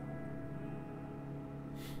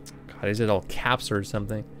 God, is it all caps or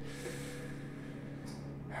something?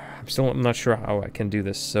 I'm not sure how I can do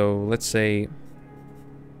this. So let's say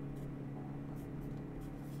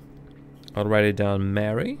I'll write it down,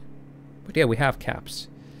 Mary. But yeah, we have caps.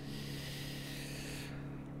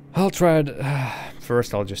 I'll try it.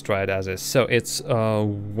 First, I'll just try it as is. So it's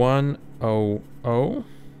 100.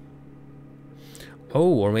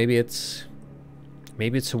 Oh, or maybe it's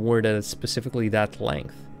a word that is specifically that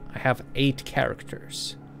length. I have 8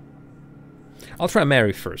 characters. I'll try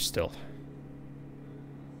Mary first still.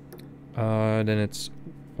 Then it's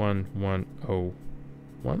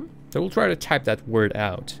 1101. So we'll try to type that word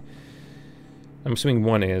out. I'm assuming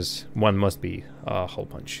one must be a hole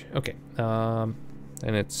punch. Okay. And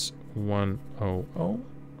it's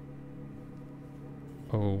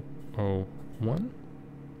 100001.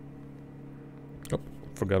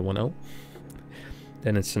 Forgot 10.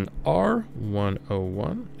 Then it's an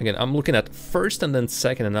R101. Again, I'm looking at first and then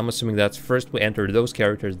second, and I'm assuming that's first we enter those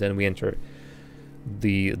characters, then we enter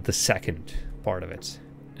the second part of it.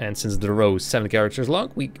 And since the row is 7 characters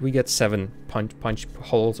long, we get 7 punch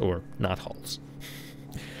holes, or not holes.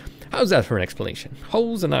 How's that for an explanation?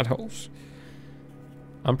 Holes and not holes.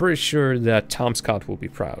 I'm pretty sure that Tom Scott will be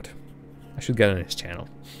proud. I should get on his channel.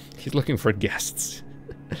 He's looking for guests.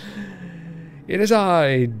 It is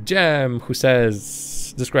I, Jam, who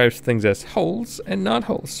describes things as holes and not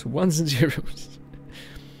holes, ones and zeros.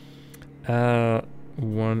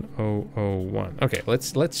 1001. Okay,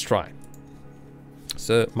 let's try.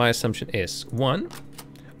 So my assumption is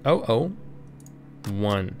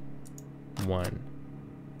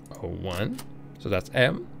 1001101. So that's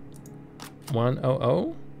M.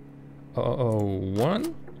 100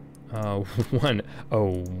 001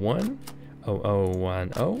 101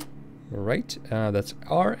 0010. Right, that's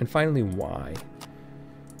R, and finally Y.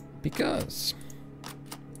 Because...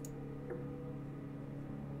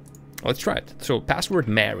 let's try it. So, password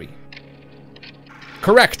Mary.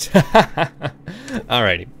 Correct!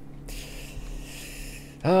 Alrighty.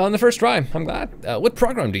 On the first try, I'm glad. What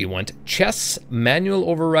program do you want? Chess, manual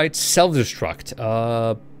override,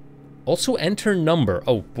 self-destruct. Also enter number.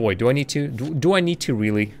 Oh boy, do I need to? Do I need to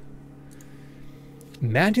really?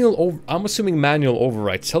 I'm assuming manual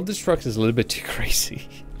override. Self-destruct is a little bit too crazy.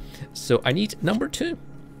 So I need number 2.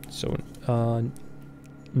 So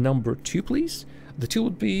number 2, please. The 2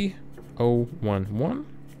 would be 011.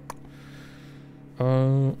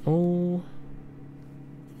 010.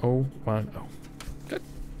 Good.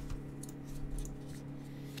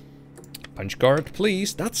 Punch card,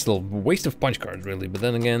 please. That's still a waste of punch cards, really. But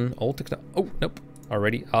then again, oh nope.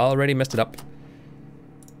 Already messed it up.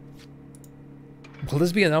 Will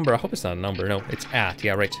this be a number? I hope it's not a number. No, it's at.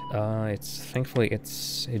 Yeah, right. Thankfully it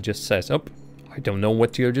just says, oh, I don't know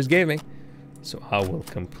what you just gave me, so I will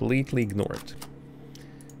completely ignore it.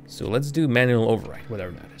 So let's do manual override,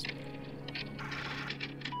 whatever that is.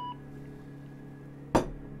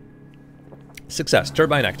 Success.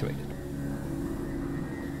 Turbine activated.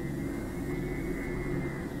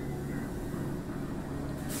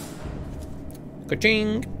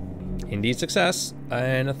 Ka-ching! Indeed success,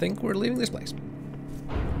 and I think we're leaving this place.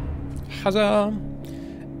 Huzzah!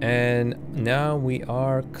 And now we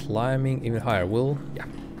are climbing even higher. Yeah,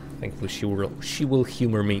 thankfully she will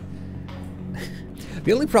humor me.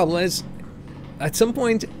 The only problem is, at some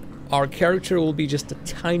point, our character will be just a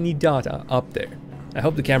tiny dot up there. I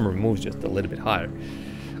hope the camera moves just a little bit higher.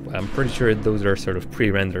 But I'm pretty sure those are sort of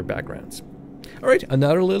pre-rendered backgrounds. Alright,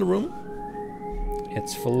 another little room.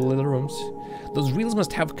 It's full of little rooms. Those reels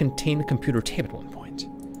must have contained computer tape at one point.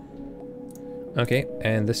 Okay,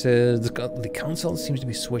 and this is... the console seems to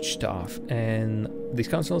be switched off. And these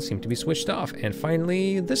consoles seem to be switched off. And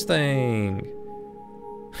finally, this thing.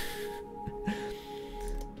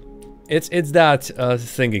 It's that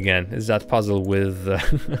thing again. It's that puzzle with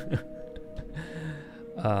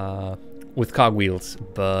cogwheels,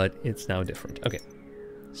 but it's now different. Okay,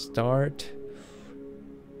 start.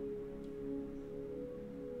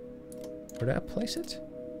 Where did I place it?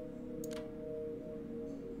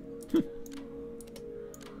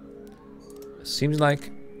 Seems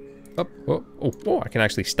like. Oh! I can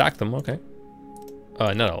actually stack them. Okay.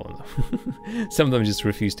 Not all of them. Some of them just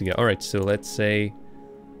refuse to go. All right, so let's say.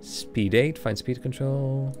 Speed 8, find speed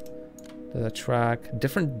control, data track,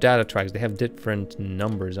 different data tracks, they have different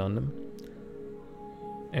numbers on them.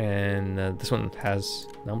 And this one has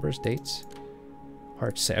numbers, dates,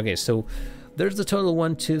 hard to say. Okay, so there's the total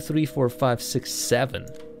 1, 2, 3, 4, 5, 6, 7.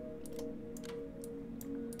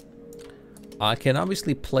 I can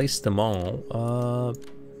obviously place them all,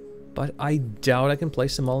 but I doubt I can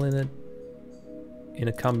place them all in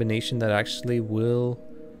a combination that actually will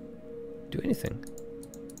do anything.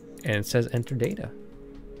 And it says enter data.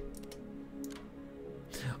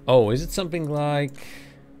 Oh, is it something like...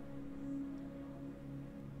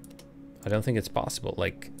 I don't think it's possible.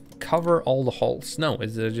 Like, cover all the holes. No,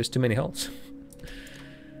 is there just too many holes?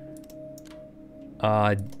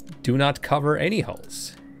 Do not cover any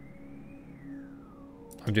holes.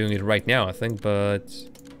 I'm doing it right now, I think, but...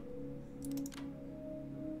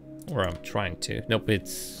 Or I'm trying to. Nope,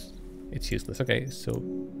 it's useless. Okay, so...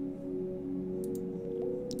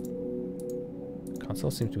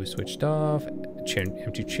 Console seems to be switched off.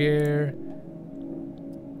 Empty chair.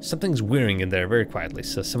 Something's whirring in there very quietly,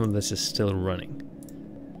 so some of this is still running.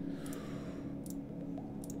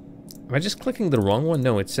 Am I just clicking the wrong one?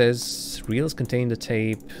 No, it says reels contain the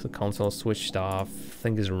tape. The console switched off.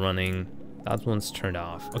 Thing is running. That one's turned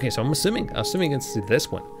off. Okay, so I'm assuming it's this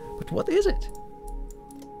one. But what is it?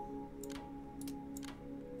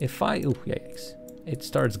 If I... Ooh, yikes. It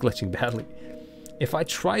starts glitching badly. If I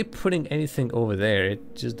try putting anything over there,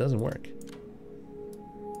 it just doesn't work.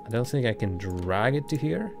 I don't think I can drag it to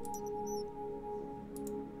here.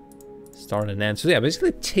 Start and end. So yeah,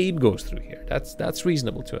 basically tape goes through here. That's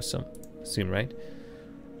reasonable to assume, right?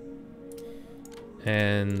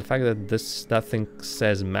 And the fact that that thing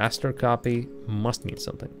says master copy must mean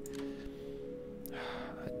something.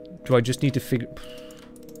 Do I just need to figure...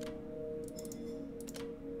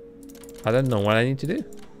 I don't know what I need to do.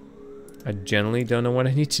 I generally don't know what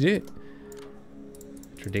I need to do.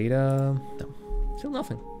 Enter data. No, still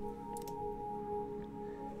nothing.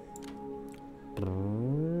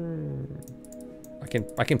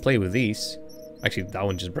 I can play with these. Actually, that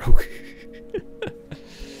one just broke.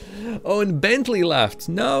 Oh, and Bentley left.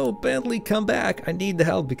 No, Bentley, come back. I need the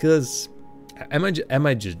help because am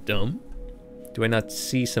I just dumb? Do I not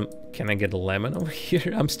see some? Can I get a lemon over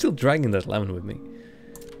here? I'm still dragging that lemon with me.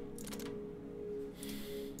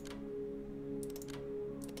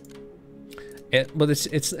 But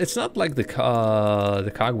it's not like the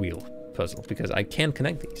cogwheel puzzle because I can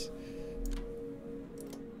connect these.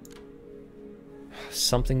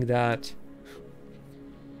 Something that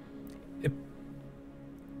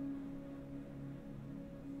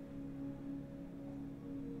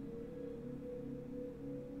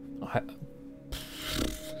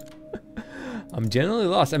I'm generally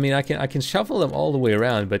lost. I mean, I can shuffle them all the way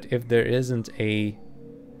around, but if there isn't a...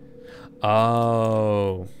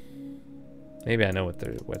 Oh... Maybe I know what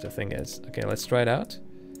the thing is. Okay, let's try it out.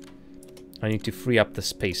 I need to free up the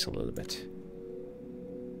space a little bit.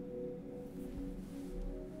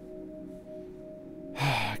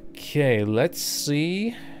 Okay, let's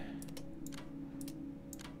see.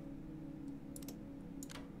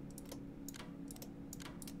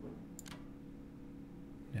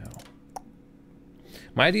 No.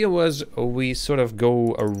 My idea was we sort of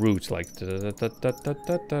go a route like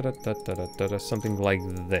something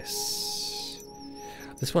like this.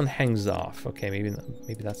 This one hangs off. Okay, maybe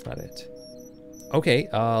that's not it. Okay,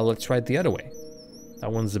 let's try it the other way.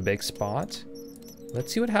 That one's a big spot.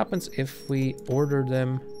 Let's see what happens if we order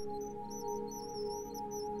them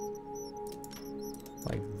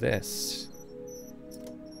like this.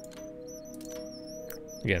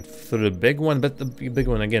 again through the big one, but the big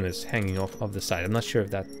one again is hanging off of the side. I'm not sure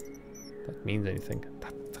if that means anything.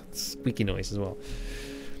 That squeaky noise as well.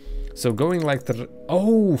 So going like the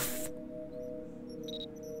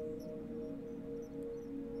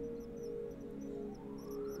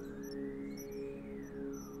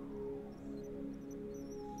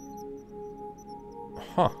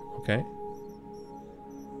huh, okay.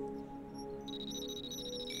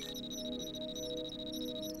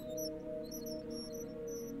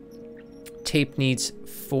 Tape needs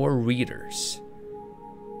 4 readers.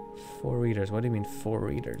 4 readers. What do you mean 4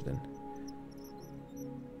 readers then?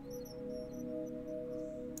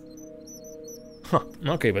 Huh,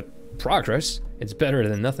 okay, but progress. It's better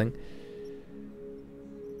than nothing.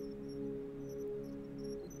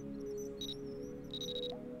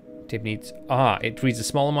 Tape needs... it reads a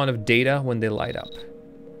small amount of data when they light up.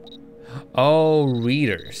 Oh,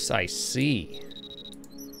 readers. I see.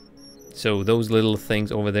 So those little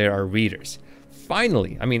things over there are readers.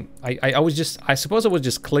 Finally, I mean, I suppose I was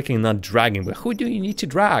just clicking, not dragging, but who do you need to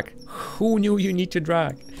drag? Who knew you need to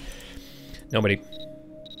drag? Nobody.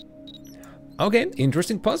 Okay,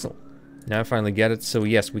 interesting puzzle. Now I finally get it. So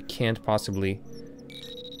yes, we can't possibly...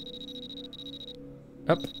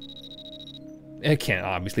 Up. It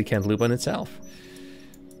obviously can't loop on itself.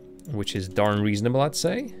 Which is darn reasonable, I'd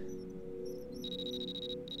say.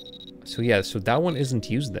 So yeah, so that one isn't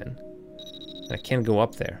used then. I can't go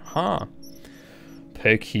up there. Huh.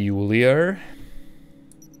 Peculiar.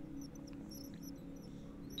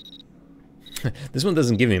 This one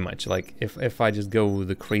doesn't give me much. Like, if I just go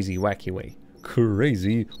the crazy wacky way.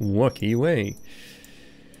 Crazy wacky way.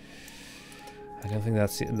 I don't think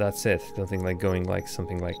that's it. I don't think like going like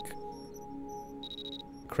something like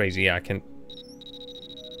crazy. Yeah, I can...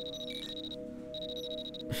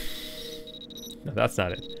 No, that's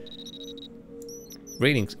not it.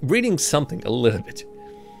 Reading something a little bit,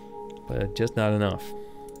 but just not enough.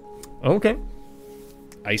 Okay,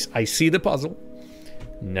 I see the puzzle.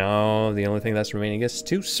 Now the only thing that's remaining is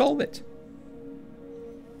to solve it.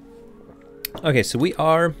 Okay, so we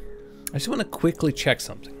are... I just want to quickly check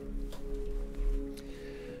something.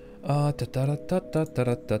 And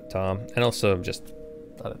also just...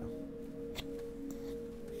 I don't know.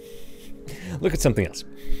 Look at something else.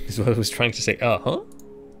 This is what I was trying to say. Huh?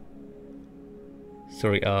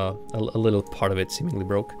 Sorry, a little part of it seemingly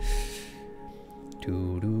broke.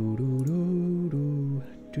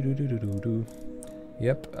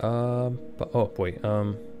 Yep. But, oh boy.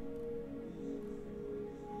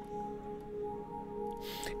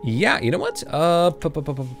 Yeah. You know what? I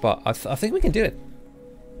think we can do it.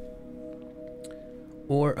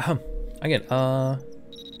 Or again.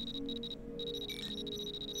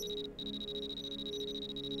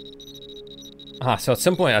 So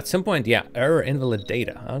at some point, yeah, error invalid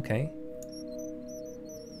data. Okay.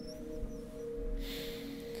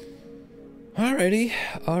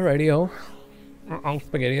 Alrighty-o.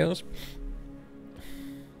 Spaghettios.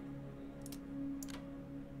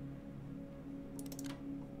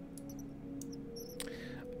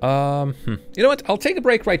 You know what? I'll take a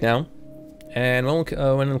break right now, and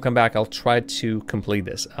when we come back, I'll try to complete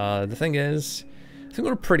this. The thing is, I think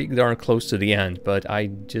we're pretty darn close to the end, but I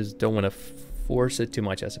just don't want to force it too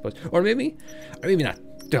much, I suppose. Or maybe not.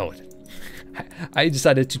 Do it. I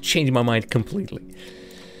decided to change my mind completely.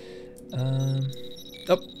 Oh.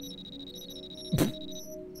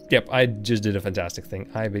 Yep, I just did a fantastic thing.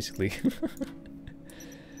 I basically...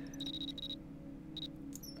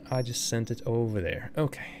 I just sent it over there.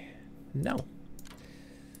 Okay. No.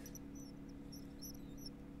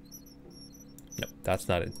 No, that's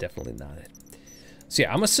not it. Definitely not it. So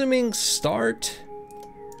yeah, I'm assuming start...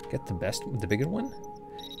 Get the bigger one?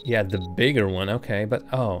 Yeah, the bigger one. Okay, but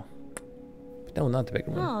oh. No, not the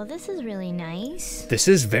bigger one. Oh, this is really nice. This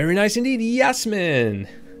is very nice indeed. Yasmin!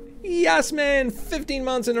 Yasmin! 15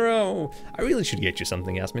 months in a row! I really should get you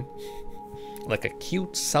something, Yasmin. Like a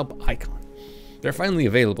cute sub icon. They're finally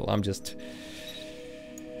available. I'm just...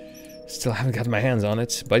 Still haven't got my hands on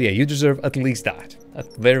it. But yeah, you deserve at least that.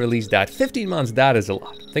 At the very least that. 15 months, that is a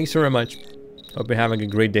lot. Thanks very much. Hope you're having a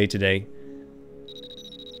great day today.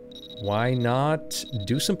 Why not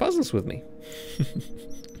do some puzzles with me?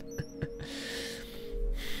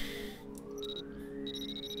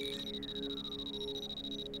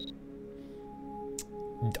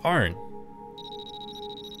 Darn.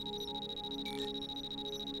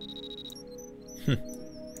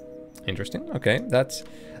 Interesting. Okay, that's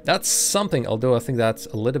something, although I think that's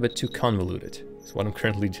a little bit too convoluted. That's what I'm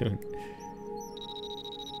currently doing.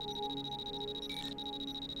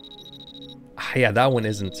 Yeah, that one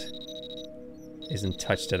isn't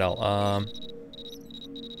touched at all.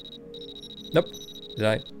 Nope. Did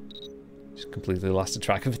I? Just completely lost the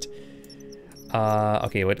track of it.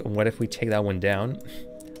 Okay, what if we take that one down?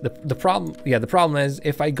 The problem, yeah, the problem is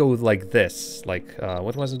if I go like this, like,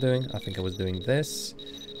 what was I doing? I think I was doing this.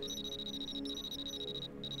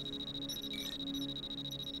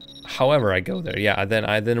 However I go there, yeah, then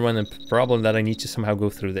I run a problem that I need to somehow go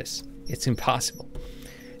through this. It's impossible.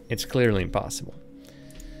 It's clearly impossible.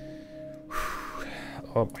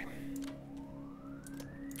 Oh boy.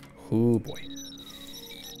 Oh boy.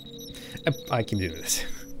 I can do this.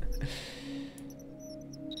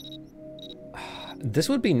 This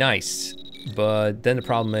would be nice, but then the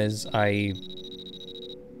problem is I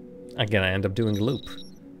end up doing a loop.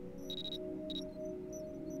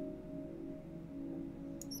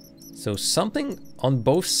 So something on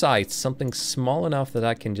both sides, something small enough that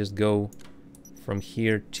I can just go from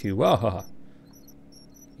here to,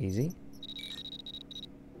 easy.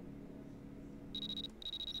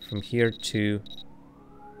 From here to,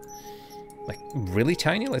 like, really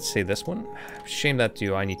tiny, let's say this one. Shame that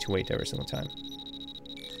I need to wait every single time.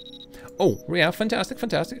 Oh, yeah, fantastic,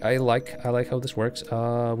 fantastic. I like how this works.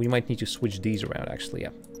 We might need to switch these around, actually, yeah.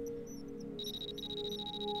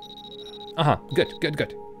 Good, good,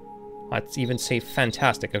 good. Let's even say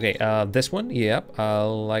fantastic. Okay, this one, yep, I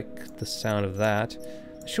like the sound of that.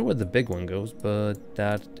 Not sure where the big one goes, but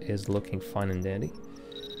that is looking fine and dandy.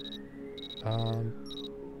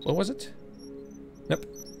 What was it? Nope.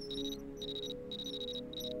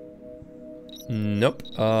 Nope.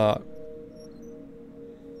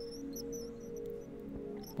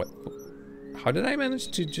 What? How did I manage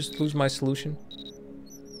to just lose my solution?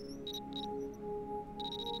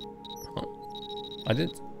 Huh? I did.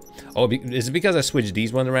 Oh, is it because I switched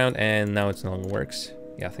these ones around and now it's no longer works?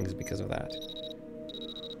 Yeah, I think it's because of that.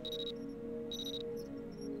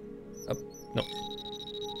 Oh, no.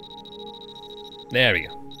 There we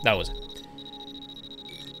go. That was it.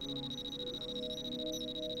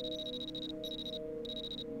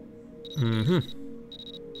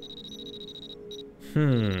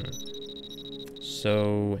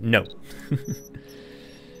 So, no.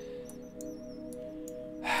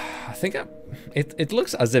 I think it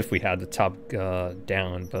looks as if we had the top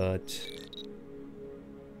down, but...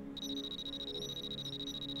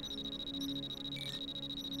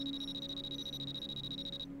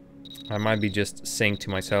 I might be just saying to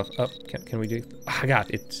myself, oh, can we do... I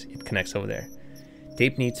got it. It connects over there.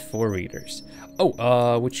 Tape needs 4 readers.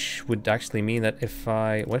 Oh, which would actually mean that if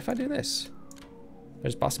I... What if I do this?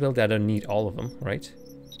 There's a possibility I don't need all of them, right?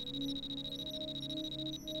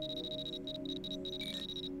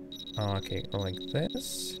 Okay, like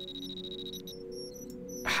this.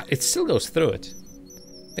 It still goes through it.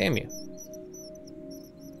 Damn you.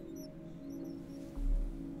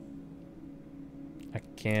 I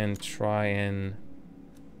can try and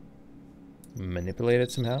manipulate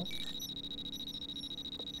it somehow.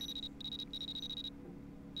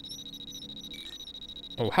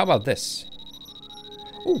 Oh, how about this?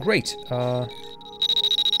 Oh, great.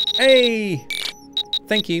 Hey!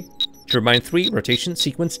 Thank you. Turbine 3 rotation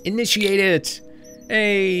sequence initiated.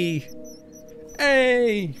 Hey!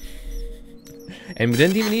 Hey! And we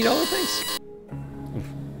didn't even need all the things. Oof,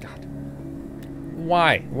 God.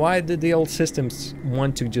 Why? Why did the old systems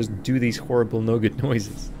want to just do these horrible no good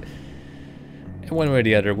noises? And one way or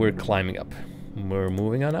the other, we're climbing up. We're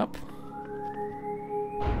moving on up.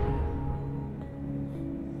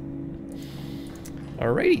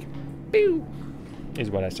 Alrighty. Pew! Is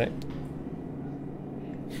what I say.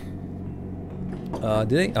 Did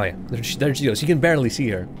they? Oh yeah, there she goes. You can barely see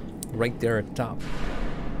her. Right there at the top.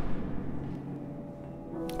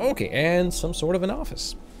 Okay, and some sort of an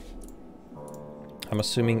office. I'm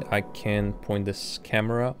assuming I can point this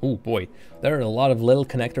camera. Oh boy, there are a lot of little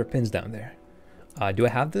connector pins down there. Do I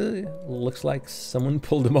have the... Looks like someone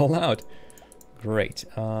pulled them all out. Great.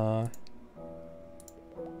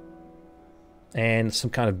 And some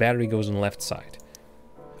kind of battery goes on the left side.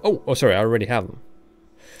 Oh, sorry, I already have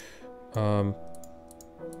them.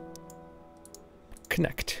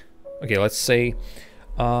 Connect. Okay, let's say...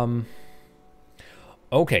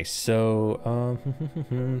 okay, so...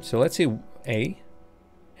 so let's say A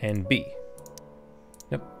and B.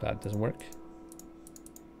 Nope, that doesn't work.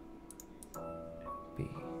 B.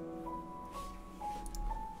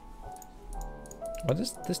 What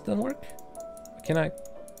is this? Doesn't work? Can I...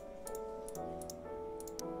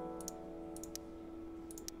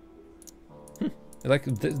 Like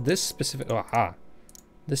this specific,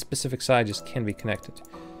 this specific side just can't be connected.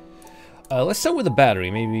 Let's start with the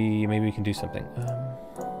battery. Maybe we can do something.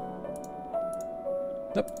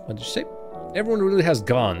 Nope. What did you say? Everyone really has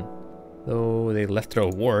gone, though they left their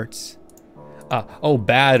awards. Oh,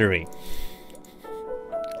 battery.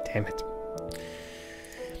 Damn it.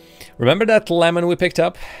 Remember that lemon we picked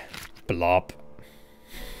up? Blop.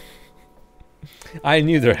 I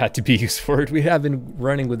knew there had to be use for it. We have been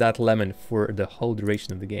running with that lemon for the whole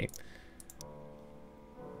duration of the game.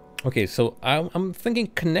 Okay, so I'm thinking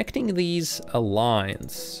connecting these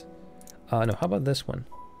lines. No, how about this one?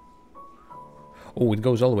 Oh, it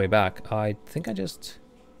goes all the way back. I think I just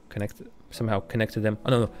somehow connected them. Oh,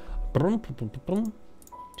 no. Brum, brum, brum, brum,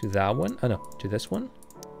 to that one. Oh, no. To this one.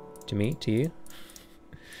 To me. To you.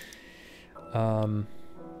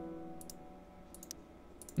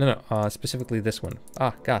 No, specifically this one.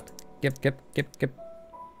 Ah, God. Gip.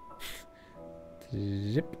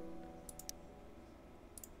 Zip.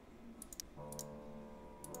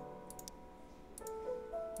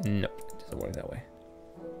 No, it doesn't work that way.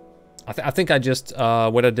 I think I just,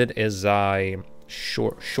 what I did is I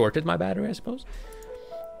shorted my battery, I suppose.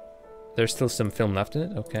 There's still some film left in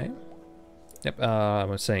it, okay. Yep, I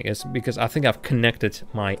was saying, it's because I think I've connected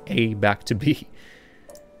my A back to B.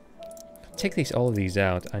 Take all of these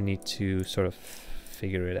out. I need to sort of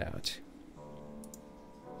figure it out.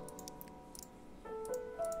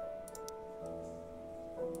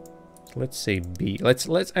 Let's say B. Let's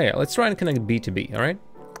try and connect B to B. All right.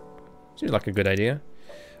 Seems like a good idea.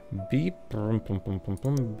 B.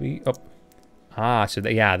 B up. Ah, so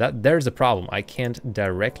there's a problem. I can't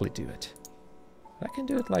directly do it. I can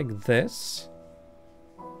do it like this,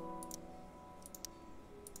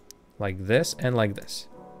 and like this.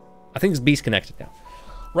 I think B's connected now.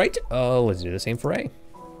 Right, let's do the same for A.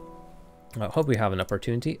 I hope we have an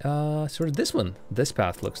opportunity. Sort of this one. This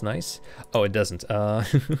path looks nice. Oh, it doesn't.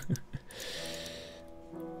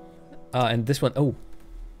 And this one, oh.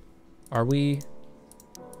 Are we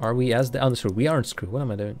as the unscrew? We aren't screw. What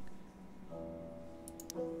am I doing?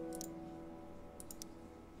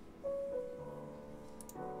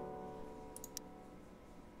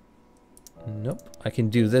 Nope. I can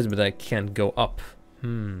do this, but I can't go up.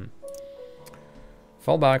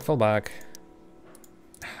 Fall back.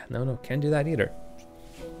 No, can't do that either.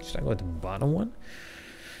 Should I go with the bottom one?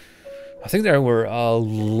 I think there were a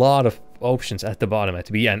lot of options at the bottom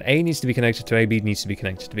at B, and A needs to be connected to A, B needs to be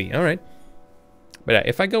connected to B. All right. But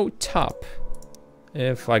if I go top,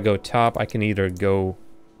 I can either go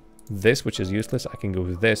this, which is useless. I can go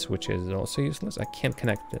this, which is also useless. I can't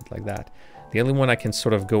connect it like that. The only one I can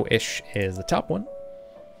sort of go-ish is the top one.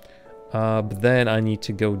 But then I need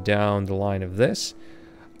to go down the line of this.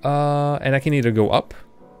 And I can either go up.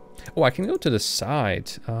 Oh, I can go to the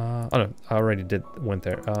side. Oh no, I already went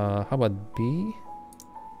there. How about B?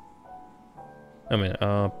 I mean,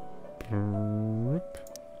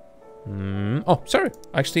 oh, sorry.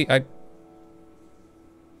 Actually, and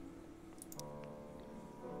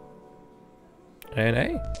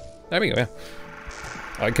A. There we go, yeah.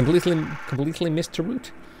 I completely missed the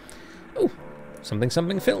route. Oh, something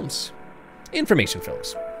films. Information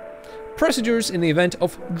films. Procedures in the event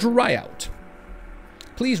of dry out.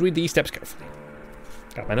 Please read these steps carefully.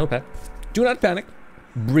 Got my notepad. Do not panic.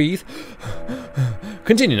 Breathe.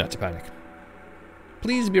 Continue not to panic.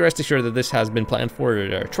 Please be rest assured that this has been planned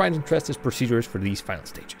for. Tried and tested procedures for these final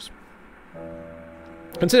stages.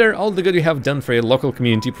 Consider all the good you have done for your local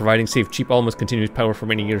community, providing safe, cheap, almost continuous power for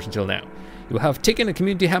many years until now. You have taken a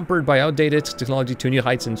community hampered by outdated technology to new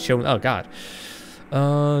heights and shown. Oh God.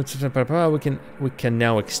 We can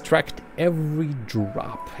now extract every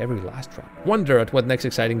last drop. Wonder at what next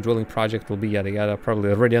exciting drilling project will be. Yada yada. Probably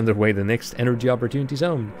already underway. The next energy opportunity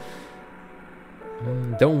zone.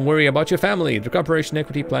 Don't worry about your family. The corporation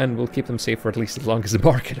equity plan will keep them safe for at least as long as the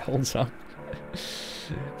market holds on.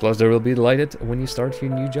 Plus, they will be delighted when you start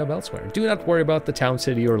your new job elsewhere. Do not worry about the town,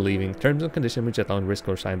 city, or leaving. Terms and conditions which allow risk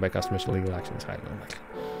or signed by customers for legal actions highly unlikely.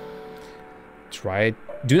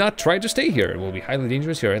 Do not try to stay here. It will be highly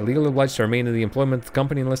dangerous. You are legally obliged to remain in the employment of the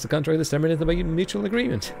company unless the contract is terminated by mutual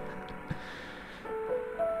agreement.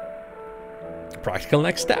 Practical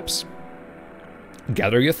next steps.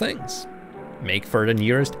 Gather your things. Make for the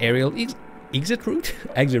nearest aerial exit route.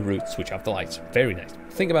 Exit route. Switch off the lights. Very nice.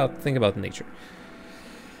 Think about nature.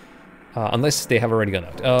 Unless they have already gone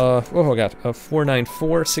out. Oh god.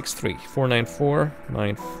 49463.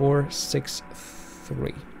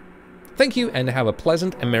 4949463. Thank you, and have a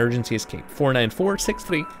pleasant emergency escape.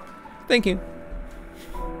 49463. Thank you.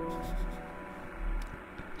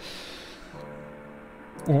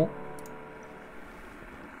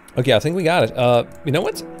 Okay, I think we got it. You know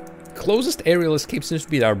what? Closest aerial escape seems to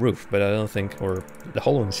be our roof, but I don't think, or the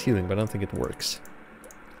hole in the ceiling, but I don't think it works.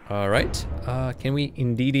 All right. Can we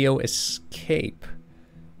indeedio escape?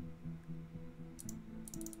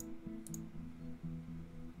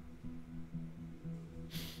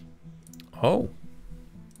 Oh.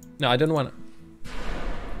 No, I don't want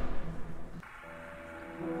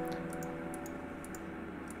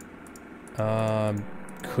to.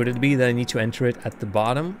 Could it be that I need to enter it at the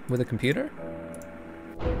bottom with a computer?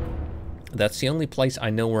 That's the only place I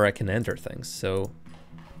know where I can enter things, so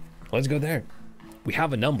let's go there. We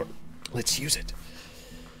have a number. Let's use it.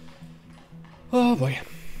 Oh boy.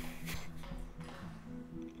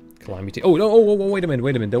 Calamity. Oh no! Oh, wait a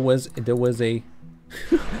minute. There was a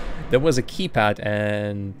there was a keypad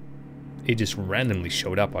and it just randomly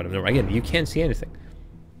showed up out of nowhere. Again, you can't see anything.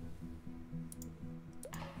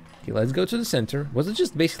 Okay, let's go to the center. Was it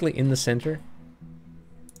just basically in the center?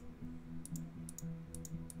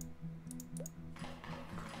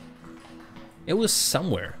 It was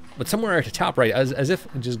somewhere, but somewhere at the top right, as if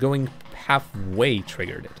just going halfway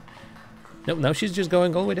triggered it. Nope, now she's just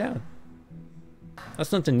going all the way down.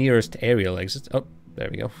 That's not the nearest aerial exit. Oh, there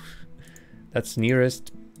we go. That's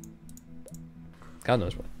nearest... God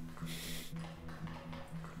knows what.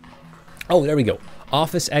 Oh, there we go.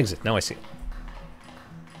 Office exit. Now I see it.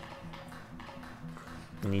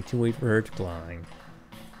 I need to wait for her to climb.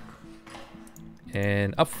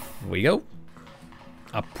 And up we go.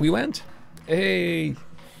 Up we went. Hey!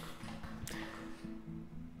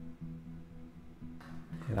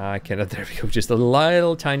 And I cannot... There we go. Just a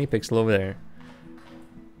little tiny pixel over there.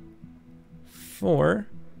 4,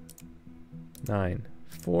 9,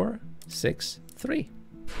 4, 6, 3.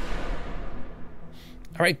 All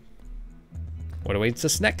right. What awaits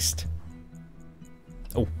us next?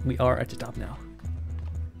 Oh, we are at the top now.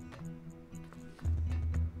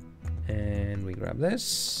 And we grab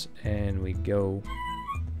this, and we go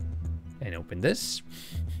and open this.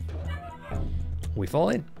 We fall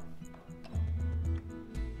in.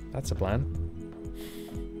 That's a plan.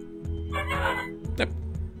 Nope.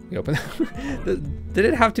 We open. Did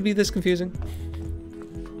it have to be this confusing?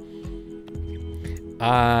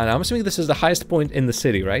 I'm assuming this is the highest point in the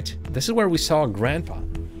city, right? This is where we saw Grandpa.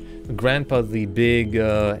 Grandpa, the big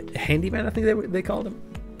handyman, I think they called him.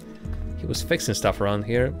 He was fixing stuff around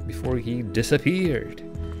here before he disappeared.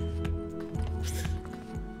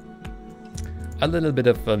 A little bit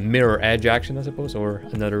of mirror edge action, I suppose, or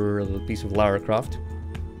another little piece of Lara Croft.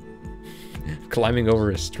 Climbing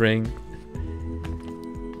over a string.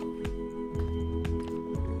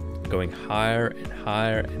 Going higher and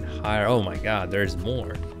higher and higher. Oh my god, there's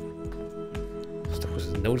more. There was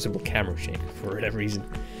a noticeable camera shake for whatever reason.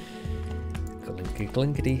 Clinkety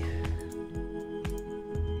clinkety.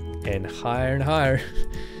 And higher and higher.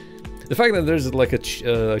 The fact that there's like a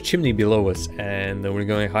chimney below us and we're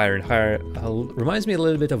going higher and higher reminds me a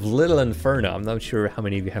little bit of Little Inferno. I'm not sure how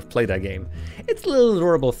many of you have played that game. It's a little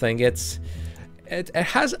adorable thing. It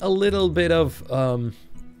has a little bit of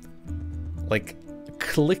like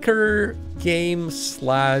clicker game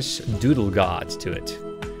slash doodle god to it.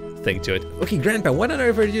 Thing to it. Okay, Grandpa, what on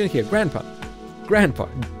earth are you doing here? Grandpa.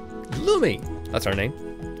 Lumi. That's our name.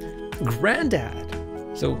 Granddad.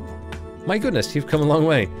 So, my goodness, you've come a long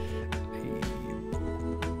way.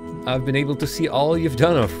 I've been able to see all you've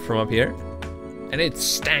done from up here, and it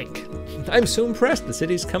stank. I'm so impressed. The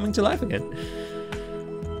city's coming to life again.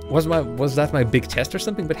 Was that my big test or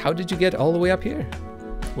something? But how did you get all the way up here?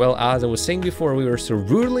 Well, as I was saying before, we were so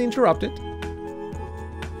rudely interrupted.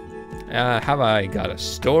 Have I got a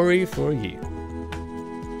story for you?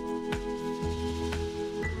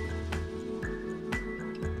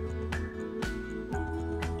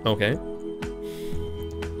 Okay.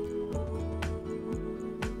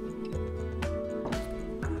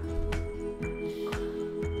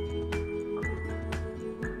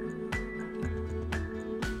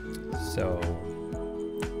 So,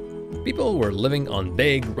 people were living on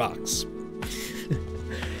big rocks.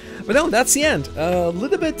 But no, that's the end. A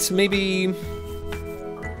little bit, maybe...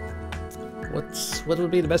 What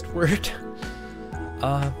would be the best word?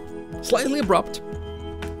 Slightly abrupt.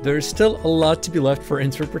 There's still a lot to be left for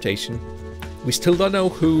interpretation. We still don't know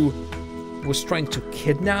who was trying to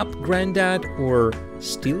kidnap Granddad or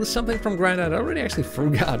steal something from Granddad. I already actually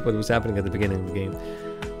forgot what was happening at the beginning of the game.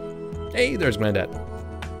 Hey, there's Granddad.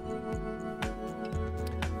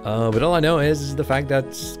 But all I know is the fact that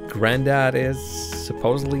Granddad is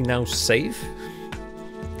supposedly now safe.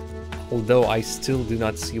 Although I still do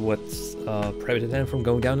not see what's prevented him from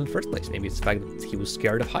going down in the first place. Maybe it's the fact that he was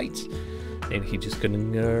scared of heights. And he just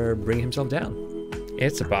couldn't bring himself down.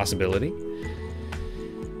 It's a possibility.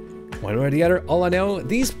 One way or the other, all I know,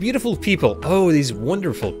 these beautiful people, oh, these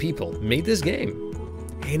wonderful people, made this game.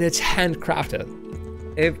 And it's handcrafted.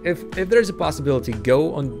 If there's a possibility,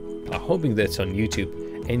 go on, hoping that's on YouTube,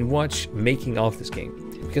 and watch making of this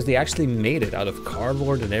game. Because they actually made it out of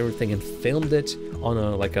cardboard and everything and filmed it on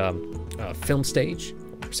a film stage,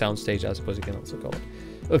 sound stage, I suppose you can also call it.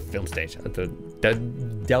 A film stage. I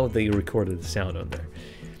doubt they recorded the sound on there.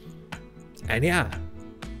 And yeah,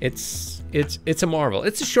 it's a marvel.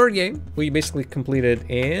 It's a short game. We basically completed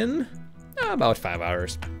in about 5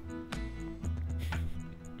 hours.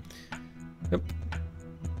 Yep.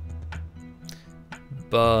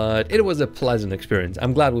 But it was a pleasant experience.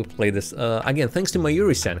 I'm glad we played this. Again, thanks to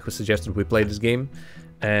Mayuri-san who suggested we play this game.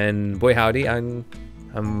 And boy howdy, I'm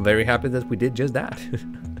very happy that we did just that.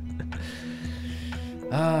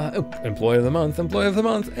 Employee of the month, employee of the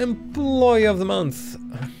month, employee of the month.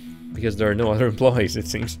 Because there are no other employees, it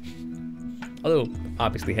seems. Although,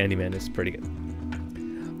 obviously, handyman is pretty good.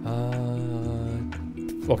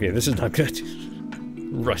 Okay, this is not good.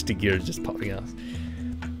 Rusty gears just popping off.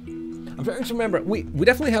 I'm trying to remember. We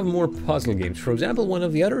definitely have more puzzle games. For example, one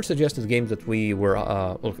of the other suggested games that we were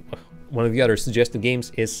one of the other suggested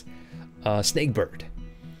games is Snakebird.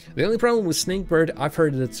 The only problem with Snakebird, I've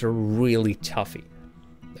heard that it's a really toughie.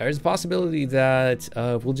 There's a possibility that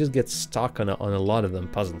we'll just get stuck on a lot of them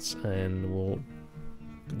puzzles, and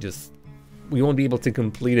we won't be able to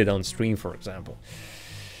complete it on stream, for example.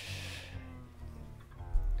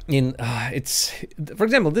 For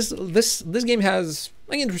example, this game has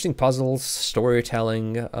like interesting puzzles,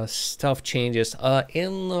 storytelling, stuff changes.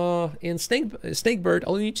 In Snakebird,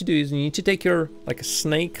 all you need to do is you need to take your like a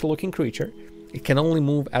snake-looking creature. It can only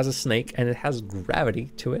move as a snake, and it has gravity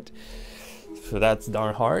to it. So that's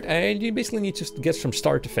darn hard, and you basically need to get from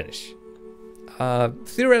start to finish.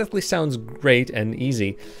 Theoretically sounds great and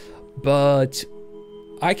easy, but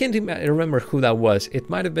I can't remember who that was. It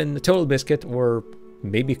might have been Total Biscuit or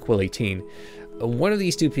maybe Quill 18. One of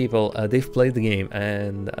these two people, they've played the game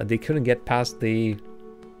and they couldn't get past the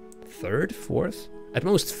 3rd, 4th, at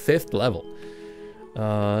most 5th level,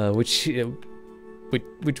 which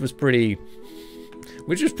was pretty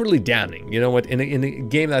damning. You know what? In a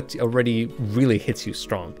game that already really hits you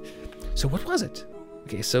strong. So what was it?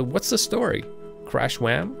 Okay, so what's the story? Crash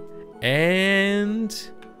Wham, and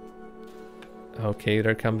okay,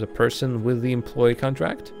 there comes a person with the employee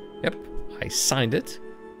contract. Yep, I signed it,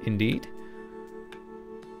 indeed.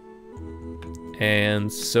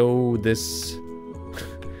 And so this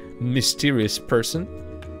mysterious person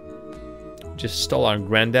just stole our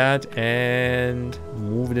granddad and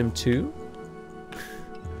moved him to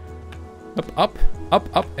up,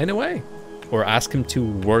 and away. Or ask him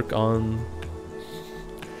to work on...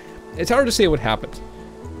 It's hard to say what happened.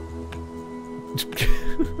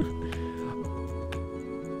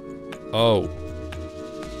 Oh.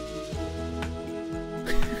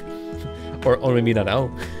 or maybe not.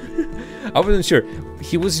 Oh. I wasn't sure.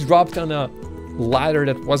 He was dropped on a ladder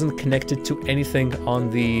that wasn't connected to anything on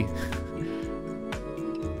the...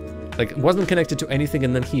 Like, it wasn't connected to anything,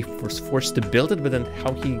 and then he was forced to build it, but then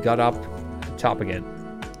how he got up to top again.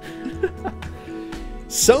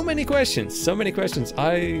 So many questions, so many questions.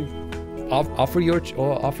 I offer your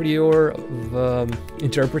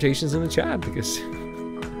interpretations in the chat, because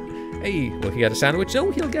hey, will he get a sandwich? No,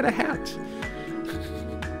 he'll get a hat.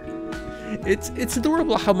 It's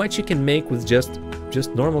adorable how much you can make with just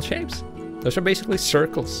normal shapes. Those are basically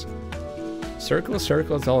circles.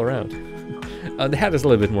 Circles all around. The hat is a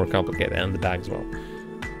little bit more complicated, and the bag as well.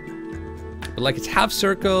 But like, it's half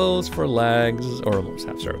circles for legs, or almost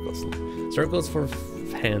half circles. Circles for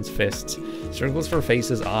hands, fists. Circles for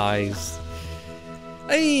faces, eyes.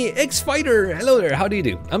 Hey, X-Fighter! Hello there, how do you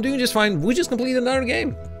do? I'm doing just fine. We just completed another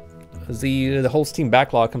game. The whole Steam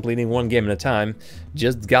backlog, completing one game at a time,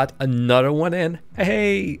 just got another one in.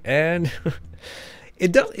 Hey, and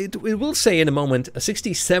it will say in a moment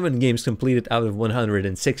 67 games completed out of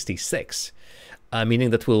 166, meaning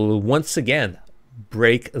that we'll once again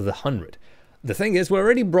break the 100. The thing is, we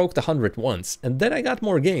already broke the 100 once, and then I got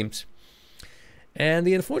more games. And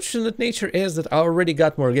the unfortunate nature is that I already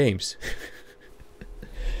got more games.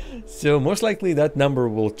 So most likely that number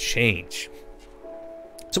will change.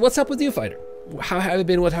 So what's up with you, Fighter? How have you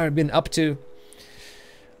been? What have you been up to?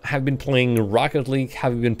 Have been playing Rocket League?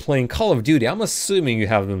 Have you been playing Call of Duty? I'm assuming you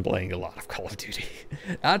have been playing a lot of Call of Duty.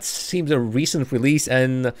 That seems a recent release,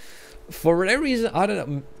 and for whatever reason, I don't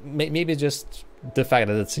know, maybe just the fact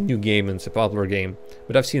that it's a new game and it's a popular game,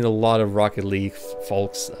 but I've seen a lot of Rocket League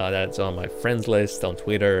folks that's on my friends list on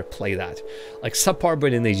Twitter play that. Like Subpar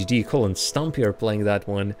But in HD, Colin Stumpy are playing that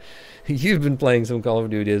one. You've been playing some Call of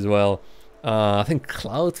Duty as well. I think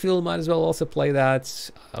Cloudfield might as well also play that.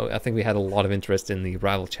 I think we had a lot of interest in the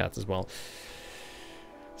rival chats as well.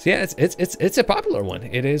 So yeah, it's a popular one.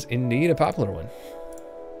 It is indeed a popular one.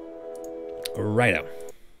 Righto.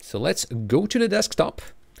 So let's go to the desktop.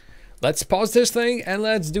 let's pause this thing and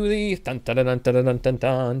let's do the dun dun dun dun dun dun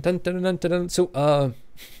dun dun dun dun dun. So,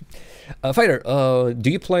 Fighter, do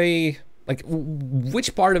you play, like,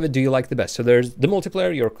 which part of it do you like the best? So there's the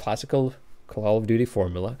multiplayer, your classical Call of Duty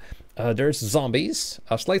formula. There's zombies,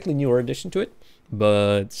 a slightly newer addition to it,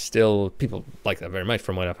 but still people like that very much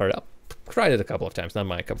from what I've heard. I've tried it a couple of times, not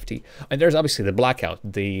my cup of tea. And there's obviously the Blackout,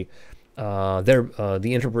 the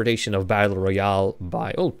interpretation of Battle Royale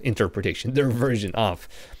by, their version of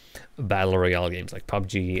Battle Royale games like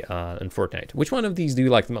PUBG and Fortnite. Which one of these do you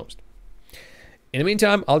like the most? In the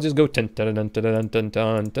meantime, I'll just go total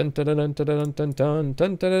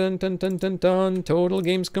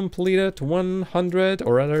games completed 100,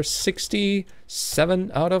 or rather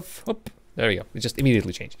 67 out of, there you go. It just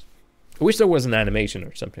immediately changes. I wish there was an animation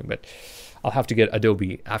or something, but I'll have to get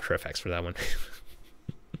Adobe After Effects for that one.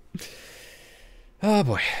 Oh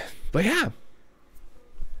boy, but yeah.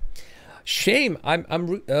 Shame.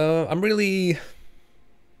 I'm really,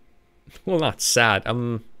 well, not sad.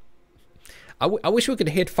 I wish we could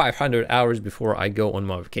hit 500 hours before I go on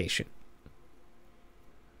my vacation.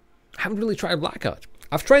 I haven't really tried Blackout.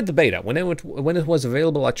 I've tried the beta when it was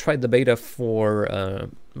available. I tried the beta for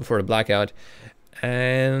the Blackout,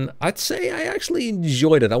 and I'd say I actually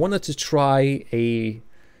enjoyed it. I wanted to try a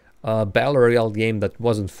Battle Royale game that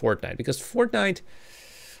wasn't Fortnite, because Fortnite,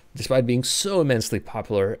 despite being so immensely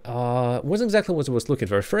popular, wasn't exactly what I was looking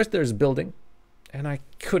for. First, there's building, and I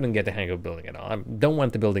couldn't get the hang of building at all. I don't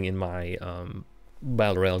want the building in my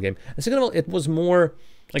Battle Royale game. And second of all, it was more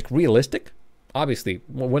like realistic. Obviously,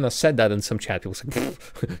 when I said that in some chat, people said,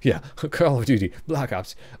 yeah, Call of Duty, Black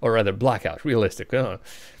Ops, or rather Blackout, realistic.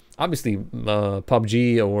 Obviously,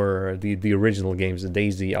 PUBG or the original games, the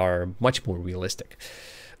DayZ, are much more realistic.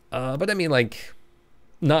 But I mean, like,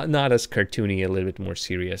 not as cartoony, a little bit more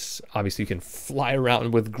serious. Obviously, you can fly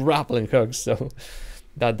around with grappling hooks, so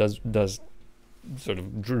that does sort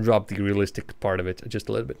of drop the realistic part of it just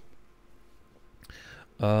a little bit.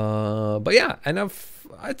 But yeah, and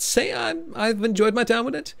I'd say I've enjoyed my time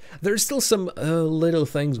with it. There's still some little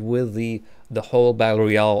things with the whole Battle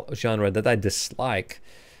Royale genre that I dislike.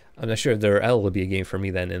 I'm not sure if there will be a game for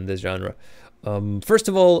me then in this genre. First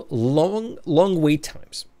of all, long wait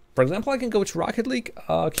times. For example, I can go to Rocket League,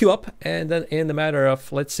 queue up, and then in the matter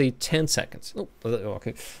of, let's say, 10 seconds,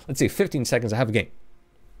 okay, let's say 15 seconds, I have a game.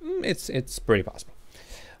 It's pretty possible.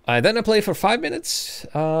 Then I play for 5 minutes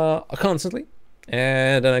constantly,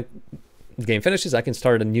 and then the game finishes. I can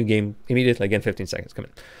start a new game immediately. Again, 15 seconds, come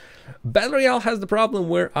in. Battle Royale has the problem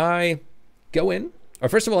where I go in, or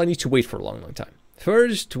first of all, I need to wait for a long time.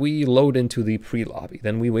 First, we load into the pre-lobby.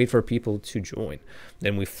 Then we wait for people to join.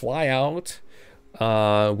 Then we fly out.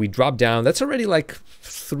 We drop down. That's already like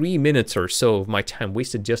 3 minutes or so of my time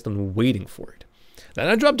wasted just on waiting for it. Then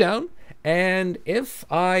I drop down, and if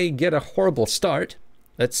I get a horrible start,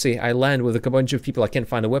 let's say I land with a bunch of people, I can't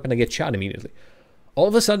find a weapon, I get shot immediately. All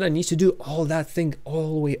of a sudden, I need to do all that thing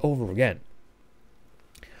all the way over again.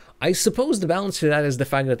 I suppose the balance to that is the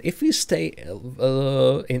fact that if you stay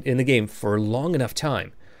in the game for long enough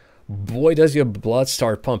time, boy, does your blood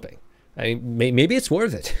start pumping. I mean, maybe it's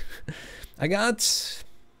worth it. I can't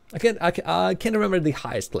remember the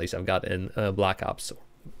highest place I've got in Blackout.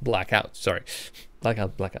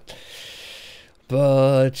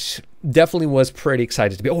 But definitely was pretty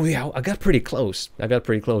excited to be. Oh yeah, I got pretty close. I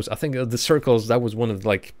think the circles, that was one of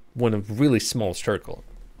really small circle.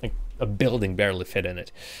 Like a building barely fit in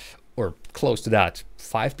it, or close to that.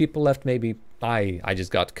 5 people left maybe. I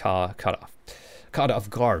just got caught off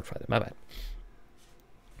guard. My bad.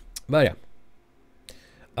 But yeah.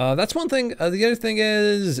 That's one thing. The other thing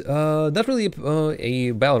is not really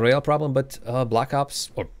a Battle Royale problem, but Black Ops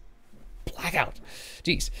or Blackout.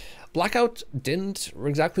 Jeez, Blackout didn't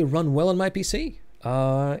exactly run well on my PC.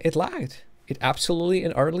 It lagged. It absolutely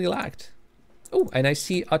and utterly lagged. Oh, and I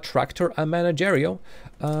see a Tractor Managerio.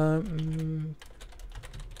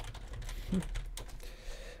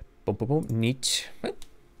 Neat. Well,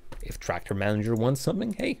 if Tractor Manager wants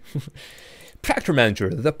something, hey. Tractor Manager,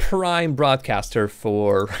 the prime broadcaster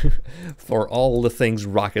for all the things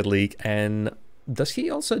Rocket League, and does he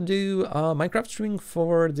also do Minecraft streaming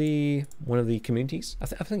for one of the communities? I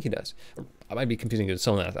think he does. I might be confusing it with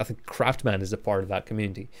someone else. I think Craftman is a part of that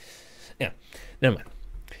community. Yeah, never mind.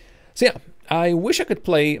 So yeah, I wish I could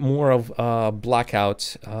play more of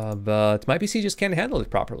Blackout, but my PC just can't handle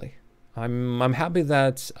it properly. I'm happy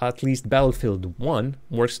that at least Battlefield 1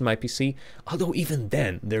 works on my PC, although even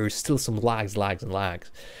then there is still some lags. I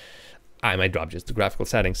might drop just the graphical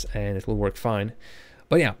settings and it will work fine.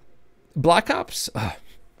 But yeah, Black Ops,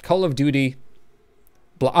 Call of Duty,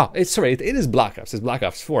 it is Black Ops. It's Black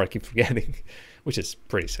Ops 4, I keep forgetting, which is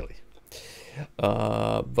pretty silly.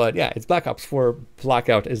 But yeah, it's Black Ops 4.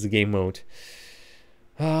 Blackout is the game mode.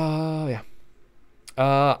 Yeah.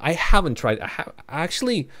 I haven't tried.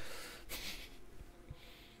 Actually,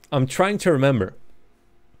 I'm trying to remember.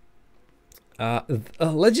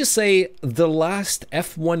 Let's just say the last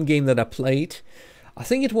F1 game that I played, I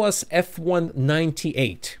think it was F1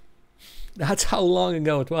 98. That's how long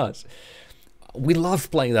ago it was. We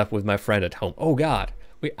loved playing that with my friend at home. Oh God,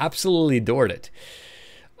 we absolutely adored it.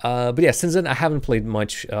 But yeah, since then I haven't played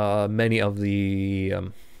many of the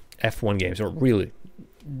F1 games, or really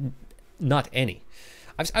not any.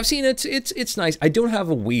 I've seen it. It's nice. I don't have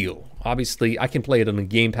a wheel. Obviously, I can play it on a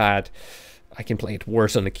gamepad. I can play it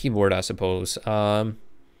worse on the keyboard, I suppose. And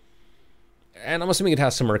I'm assuming it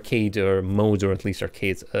has some arcade or modes, or at least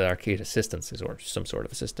arcade assistances, or some sort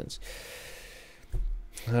of assistance.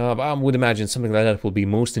 But I would imagine something like that will be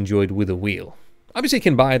most enjoyed with a wheel. Obviously, you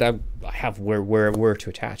can buy it. I have where to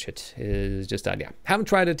attach it. Is just that. Yeah, haven't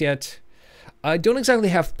tried it yet. I don't exactly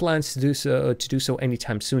have plans to do so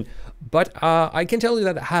anytime soon, but I can tell you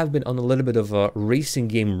that I have been on a little bit of a racing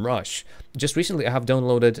game rush. Just recently, I have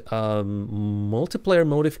downloaded multiplayer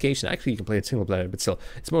modification. Actually, you can play it single player, but still,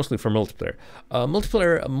 it's mostly for multiplayer.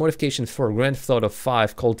 Multiplayer modification for Grand Theft Auto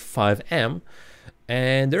 5 called 5M.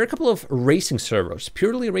 And there are a couple of racing servers,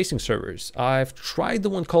 purely racing servers. I've tried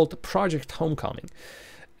the one called Project Homecoming,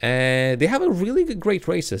 and they have a really great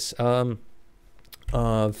races. I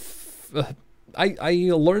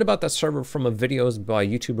learned about that server from a videos by a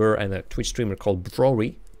YouTuber and a Twitch streamer called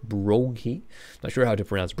Brogy. Not sure how to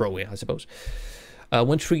pronounce Brogy, I suppose.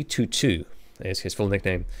 1322 is his full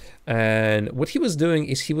nickname. And what he was doing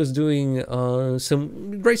is he was doing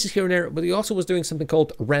some races here and there, but he also was doing something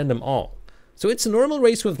called Random All. So it's a normal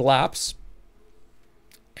race with laps,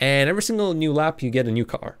 and every single new lap you get a new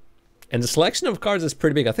car. And the selection of cars is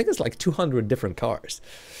pretty big. I think it's like 200 different cars.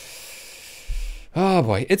 Oh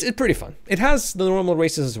boy, it's pretty fun. It has the normal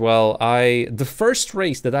races as well. The first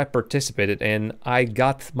race that I participated in, I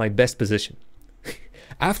got my best position.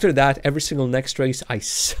 After that, every single next race, I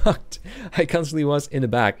sucked. I constantly was in the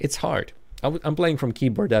back. It's hard. I'm playing from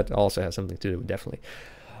keyboard. That also has something to do, definitely.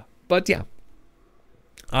 But yeah.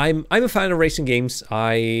 I'm a fan of racing games.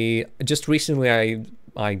 I just recently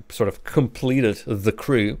I sort of completed the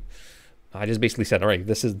crew. I just basically said, all right,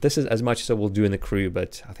 this is as much as I will do in the crew,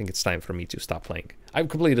 but I think it's time for me to stop playing. I've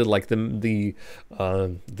completed like the main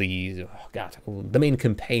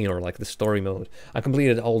campaign, or like the story mode. I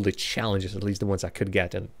completed all the challenges, at least the ones I could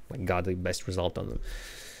get, and like got the best result on them.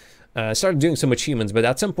 Started doing some achievements, but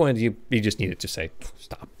at some point you just needed to say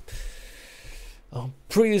stop.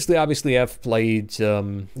 Previously, obviously, I've played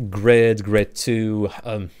Grid 2.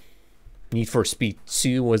 Need for Speed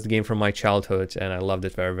 2 was the game from my childhood, and I loved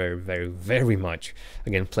it very, very, very, very much.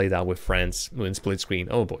 Again, played that with friends in split screen.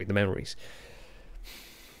 Oh boy, the memories.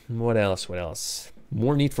 What else?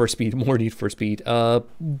 More Need for Speed, more Need for Speed.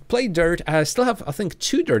 Played Dirt. I still have, I think,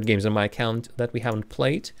 2 Dirt games on my account that we haven't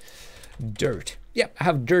played. Dirt. Yeah, I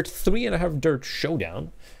have Dirt 3 and I have Dirt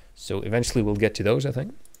Showdown. So eventually we'll get to those, I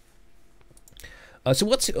think. So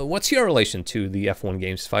what's your relation to the F1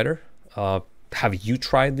 games, Fighter? Have you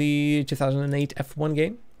tried the 2008 F1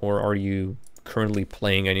 game, or are you currently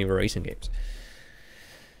playing any of the racing games?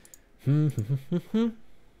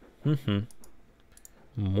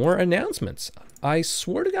 More announcements. I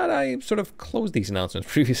swear to God, I sort of closed these announcements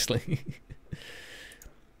previously.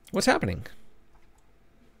 What's happening?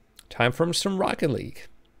 Time for some Rocket League.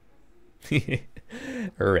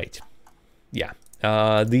 Right. Yeah.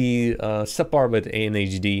 The subpar but in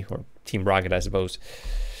HD, or Team Rocket, I suppose.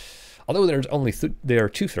 Although there's only there are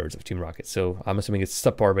 2/3 of Team Rocket, so I'm assuming it's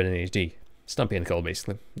subpar but in HD. Stumpy and Cole,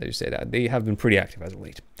 basically. They just say that. They have been pretty active as of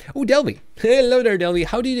late. Oh, Delby. Hello there, Delby.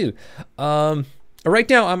 How do you do? Right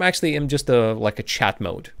now, I'm actually in just like a chat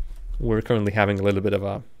mode. We're currently having a little bit of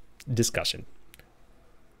a discussion.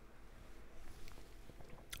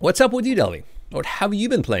 What's up with you, Delby? What have you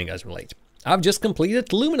been playing as of late? I've just completed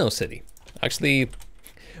Lumino City. Actually,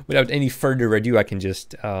 without any further ado, I can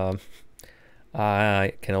just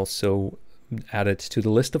I can also add it to the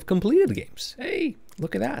list of completed games. Hey,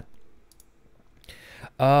 look at that.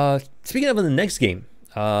 Speaking of the next game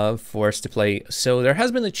for us to play, so there has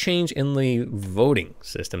been a change in the voting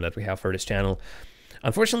system that we have for this channel.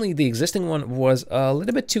 Unfortunately, the existing one was a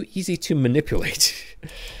little bit too easy to manipulate.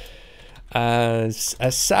 As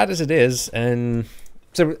sad as it is, and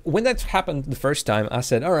so when that happened the first time, I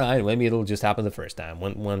said, all right, maybe it'll just happen the first time.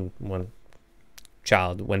 One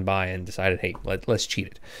child went by and decided, hey, let's cheat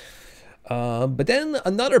it. But then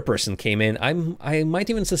another person came in. I might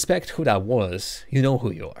even suspect who that was. You know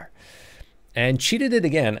who you are. and cheated it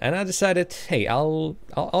again. And I decided, hey, I'll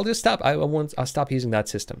just stop. I'll stop using that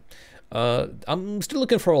system. I'm still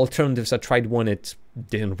looking for alternatives. I tried one, it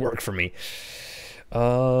didn't work for me.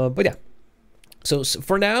 But yeah. So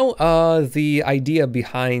for now, the idea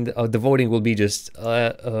behind the voting will be just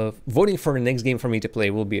voting for the next game for me to play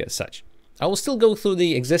will be as such. I will still go through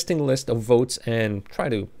the existing list of votes and try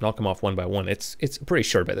to knock them off one by one. It's pretty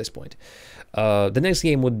sure by this point. The next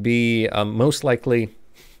game would be most likely.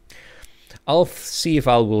 I'll see if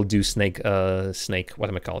I will do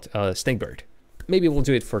Snakebird. Maybe we'll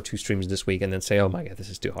do it for 2 streams this week and then say, oh my god, this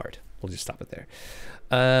is too hard. We'll just stop it there.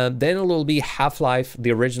 Then it will be Half-Life,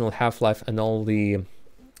 the original Half-Life, and all the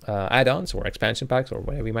add-ons or expansion packs or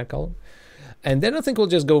whatever you might call them. And then I think we'll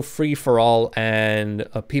just go free for all, and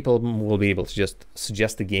people will be able to just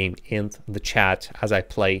suggest the game in the chat as I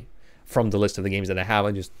play from the list of the games that I have.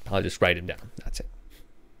 I'll just write them down. That's it.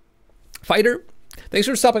 Fighter, thanks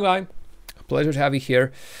for stopping by. Pleasure to have you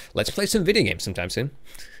here. Let's play some video games sometime soon.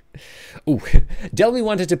 Ooh, Delby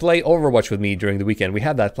wanted to play Overwatch with me during the weekend. We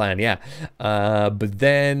had that plan, yeah. But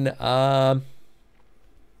then Home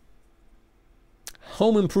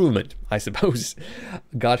Improvement, I suppose,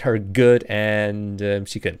 got her good, and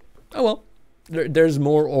she couldn't. Oh well, there's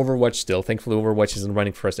more Overwatch still. Thankfully, Overwatch isn't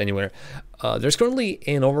running for us anywhere. There's currently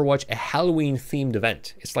in Overwatch a Halloween-themed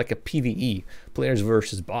event. It's like a PvE, players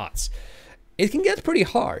versus bots. It can get pretty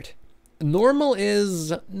hard. Normal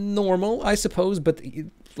is normal, I suppose, but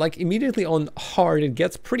like immediately on hard, it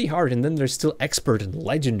gets pretty hard, and then there's still expert and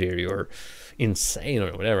legendary or insane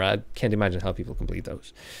or whatever. I can't imagine how people complete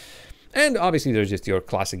those. And obviously there's just your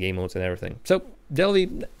classic game modes and everything. So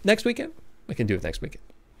Delby, next weekend, we can do it next weekend.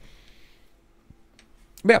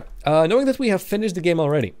 But yeah, knowing that we have finished the game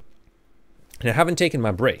already, and I haven't taken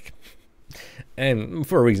my break, and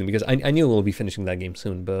for a reason, because I knew we'll be finishing that game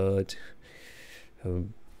soon, but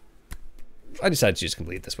I decided to just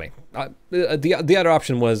complete it this way. The other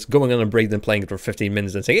option was going on a break, then playing it for 15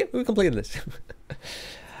 minutes and saying, yeah, we completed this.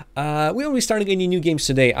 We will be starting any new games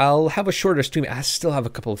today. I'll have a shorter stream. I still have a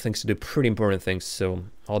couple of things to do, pretty important things, so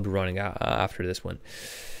I'll be running after this one.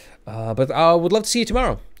 But I would love to see you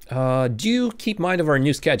tomorrow. Do keep mind of our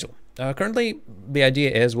new schedule. Currently, the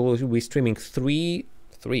idea is we'll be streaming three.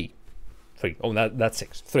 Oh, that's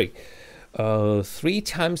 6. 3. 3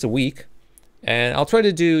 times a week. And I'll try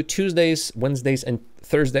to do Tuesdays, Wednesdays, and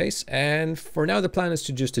Thursdays. And for now, the plan is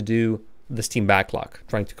to do the Steam Backlog,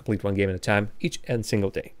 trying to complete 1 game at a time, each and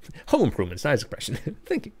single day. Home improvements, nice expression.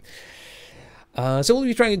 Thank you. So we'll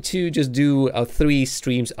be trying to just do 3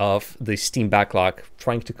 streams of the Steam Backlog,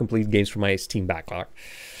 trying to complete games from my Steam Backlog,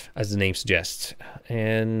 as the name suggests.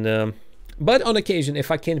 And but on occasion, if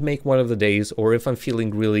I can't make one of the days, or if I'm feeling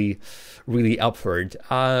really upward,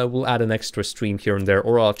 I will add an extra stream here and there,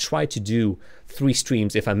 or I'll try to do 3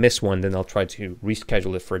 streams. If I miss one, then I'll try to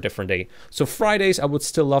reschedule it for a different day. So Fridays, I would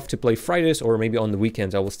still love to play Fridays, or maybe on the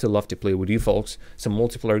weekends, I will still love to play with you folks. Some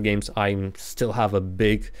multiplayer games. I still have a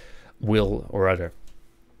big will, or rather,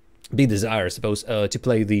 big desire, I suppose, to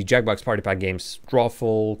play the Jackbox Party Pack games,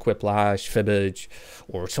 Drawful, Quiplash, Fibbage,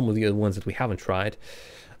 or some of the other ones that we haven't tried.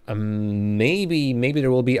 Maybe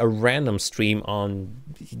there will be a random stream on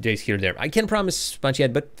days here and there. I can't promise much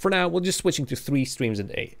yet, but for now we're just switching to 3 streams a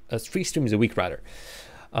day, 3 streams a week rather.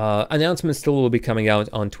 Announcements still will be coming out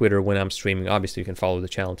on Twitter when I'm streaming. Obviously, you can follow the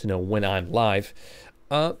channel to know when I'm live.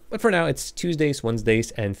 But for now, it's Tuesdays,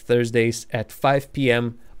 Wednesdays, and Thursdays at 5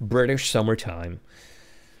 p.m. British Summer Time.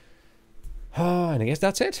 And I guess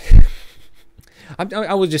that's it.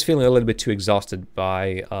 I was just feeling a little bit too exhausted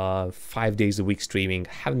by 5 days a week streaming.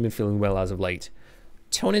 Haven't been feeling well as of late.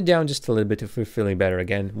 Tone it down just a little bit. If we're feeling better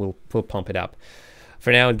again, we'll pump it up.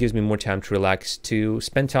 For now, it gives me more time to relax, to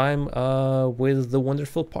spend time with the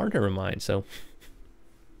wonderful partner of mine. So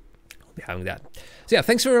I'll be having that. So yeah,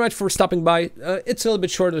 thanks very much for stopping by. It's a little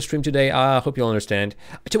bit short of a stream today. I hope you'll understand.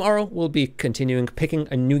 Tomorrow, we'll be continuing, picking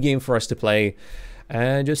a new game for us to play,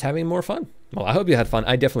 and just having more fun. Well, I hope you had fun.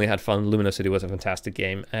 I definitely had fun. Lumino City was a fantastic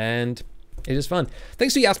game, and it is fun.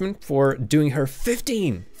 Thanks to Yasmin for doing her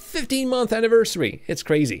 15-month anniversary. It's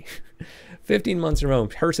crazy. 15 months in a row.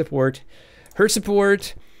 Her support,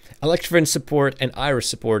 Electrovin support, and Iris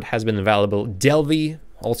support has been invaluable. Delvy,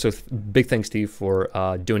 also big thanks to you for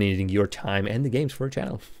donating your time and the games for our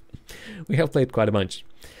channel. We have played quite a bunch.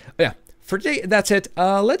 But yeah, for today, that's it.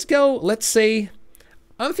 Let's go. Let's say...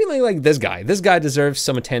 I'm feeling like this guy. This guy deserves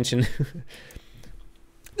some attention.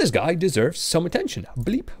 This guy deserves some attention.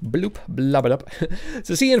 Bleep, bloop, blah, blah, blah.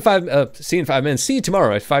 So see you in 5 minutes. See you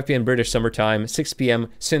tomorrow at 5 p.m. British Summertime, 6 p.m.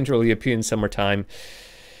 Central European Summertime.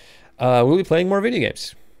 We'll be playing more video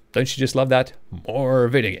games. Don't you just love that? More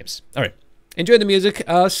video games. All right. enjoy the music.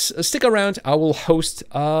 Stick around. I will host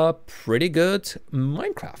a pretty good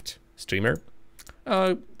Minecraft streamer.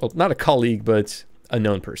 Well, not a colleague, but a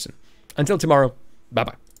known person. Until tomorrow,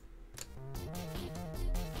 bye-bye.